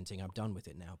to presenting. I'm done with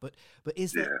it now. But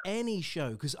is there any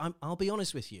show? Because I'll be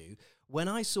honest with you. When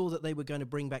I saw that they were going to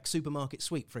bring back Supermarket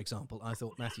Sweep, for example, I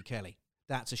thought Matthew Kelly.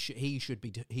 That's he should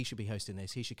be hosting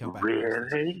this. He should come back.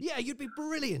 Really? Yeah, you'd be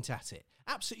brilliant at it.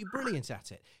 Absolutely brilliant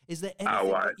at it. Is there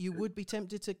anything that you would be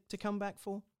tempted to come back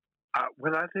for?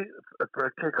 Well, I think for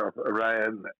a kick-off,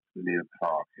 Ryan Neil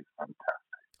Clark is fantastic.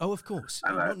 Oh, of course.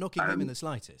 I'm not knocking him in the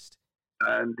slightest.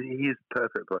 And he's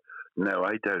perfect. But no,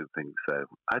 I don't think so.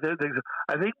 I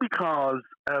think because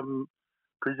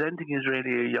presenting is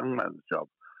really a young man's job.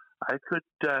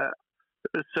 There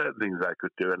were certain things I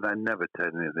could do, and I never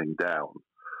turned anything down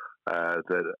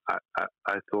that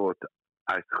I thought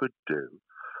I could do.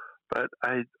 But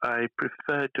I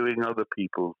prefer doing other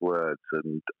people's words,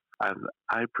 and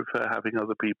I prefer having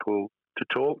other people to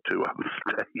talk to on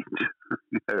stage.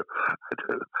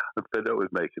 I'm fed up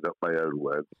with making up my own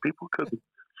words. People can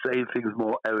say things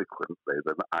more eloquently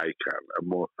than I can, and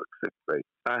more succinctly.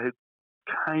 I had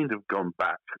kind of gone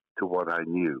back to what I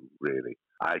knew, really.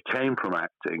 I came from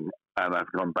acting, and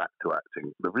I've gone back to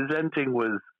acting. The presenting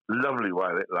was lovely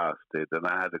while it lasted, and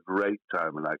I had a great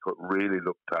time, and I got really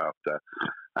looked after,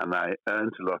 and I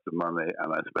earned a lot of money,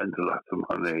 and I spent a lot of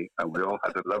money, and we all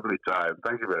had a lovely time.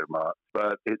 Thank you very much.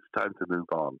 But it's time to move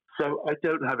on. So I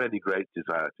don't have any great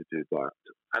desire to do that.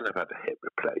 And I've had a hip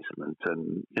replacement,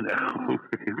 and,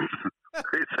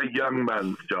 It's a young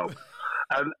man's job.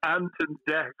 And Ant and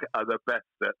Dec are the best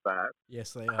at that.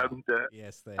 Yes, they are.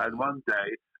 Yes, they are. And one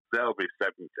day they'll be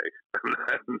 70.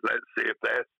 And let's see if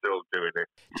they're still doing it.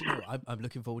 Do you know, I'm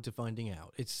looking forward to finding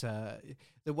out. It's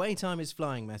the way time is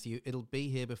flying, Matthew. It'll be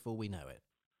here before we know it.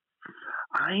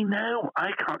 I know.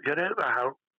 I can't get over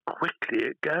how quickly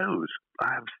it goes.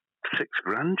 I have 6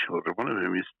 grandchildren. One of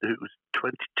whom who's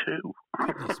 22.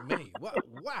 Goodness me!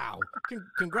 Wow!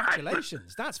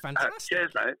 Congratulations! That's fantastic.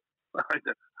 Cheers, mate.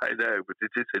 I know, but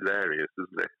it is hilarious,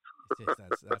 isn't it? It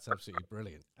is. That's absolutely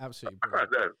brilliant. Absolutely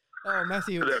brilliant. I know. Oh,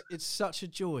 Matthew, it's such a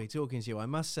joy talking to you, I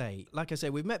must say. Like I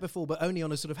say, we've met before, but only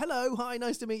on a sort of, hello, hi,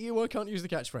 nice to meet you, I can't use the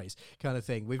catchphrase kind of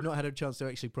thing. We've not had a chance to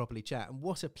actually properly chat, and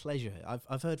what a pleasure.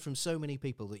 I've heard from so many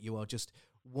people that you are just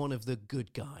one of the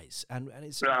good guys, and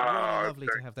it's really lovely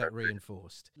to have that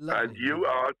reinforced. Lovely. And you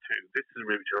are too. This is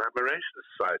Mutual Admiration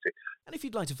Society. And if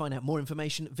you'd like to find out more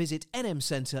information, visit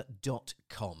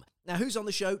nmcentre.com. Now, who's on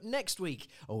the show next week?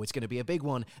 Oh, it's going to be a big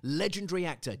one. Legendary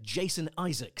actor Jason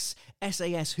Isaacs,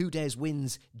 SAS Who Dares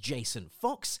Wins Jason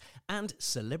Fox, and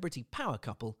celebrity power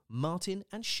couple Martin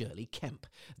and Shirley Kemp.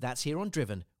 That's here on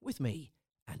Driven with me,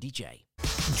 Andy J.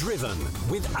 Driven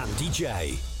with Andy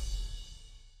J.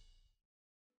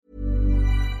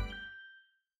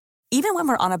 Even when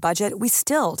we're on a budget, we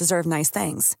still deserve nice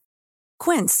things.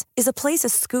 Quince is a place to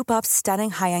scoop up stunning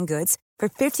high-end goods for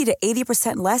 50 to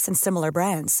 80% less than similar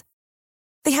brands.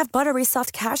 They have buttery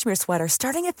soft cashmere sweaters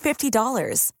starting at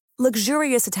 $50,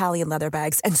 luxurious Italian leather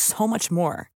bags, and so much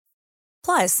more.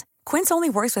 Plus, Quince only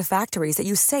works with factories that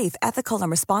use safe, ethical,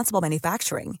 and responsible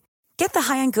manufacturing. Get the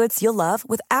high-end goods you'll love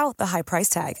without the high price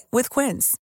tag with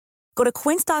Quince. Go to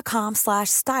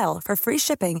quince.com/style for free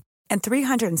shipping and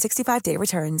 365-day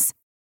returns.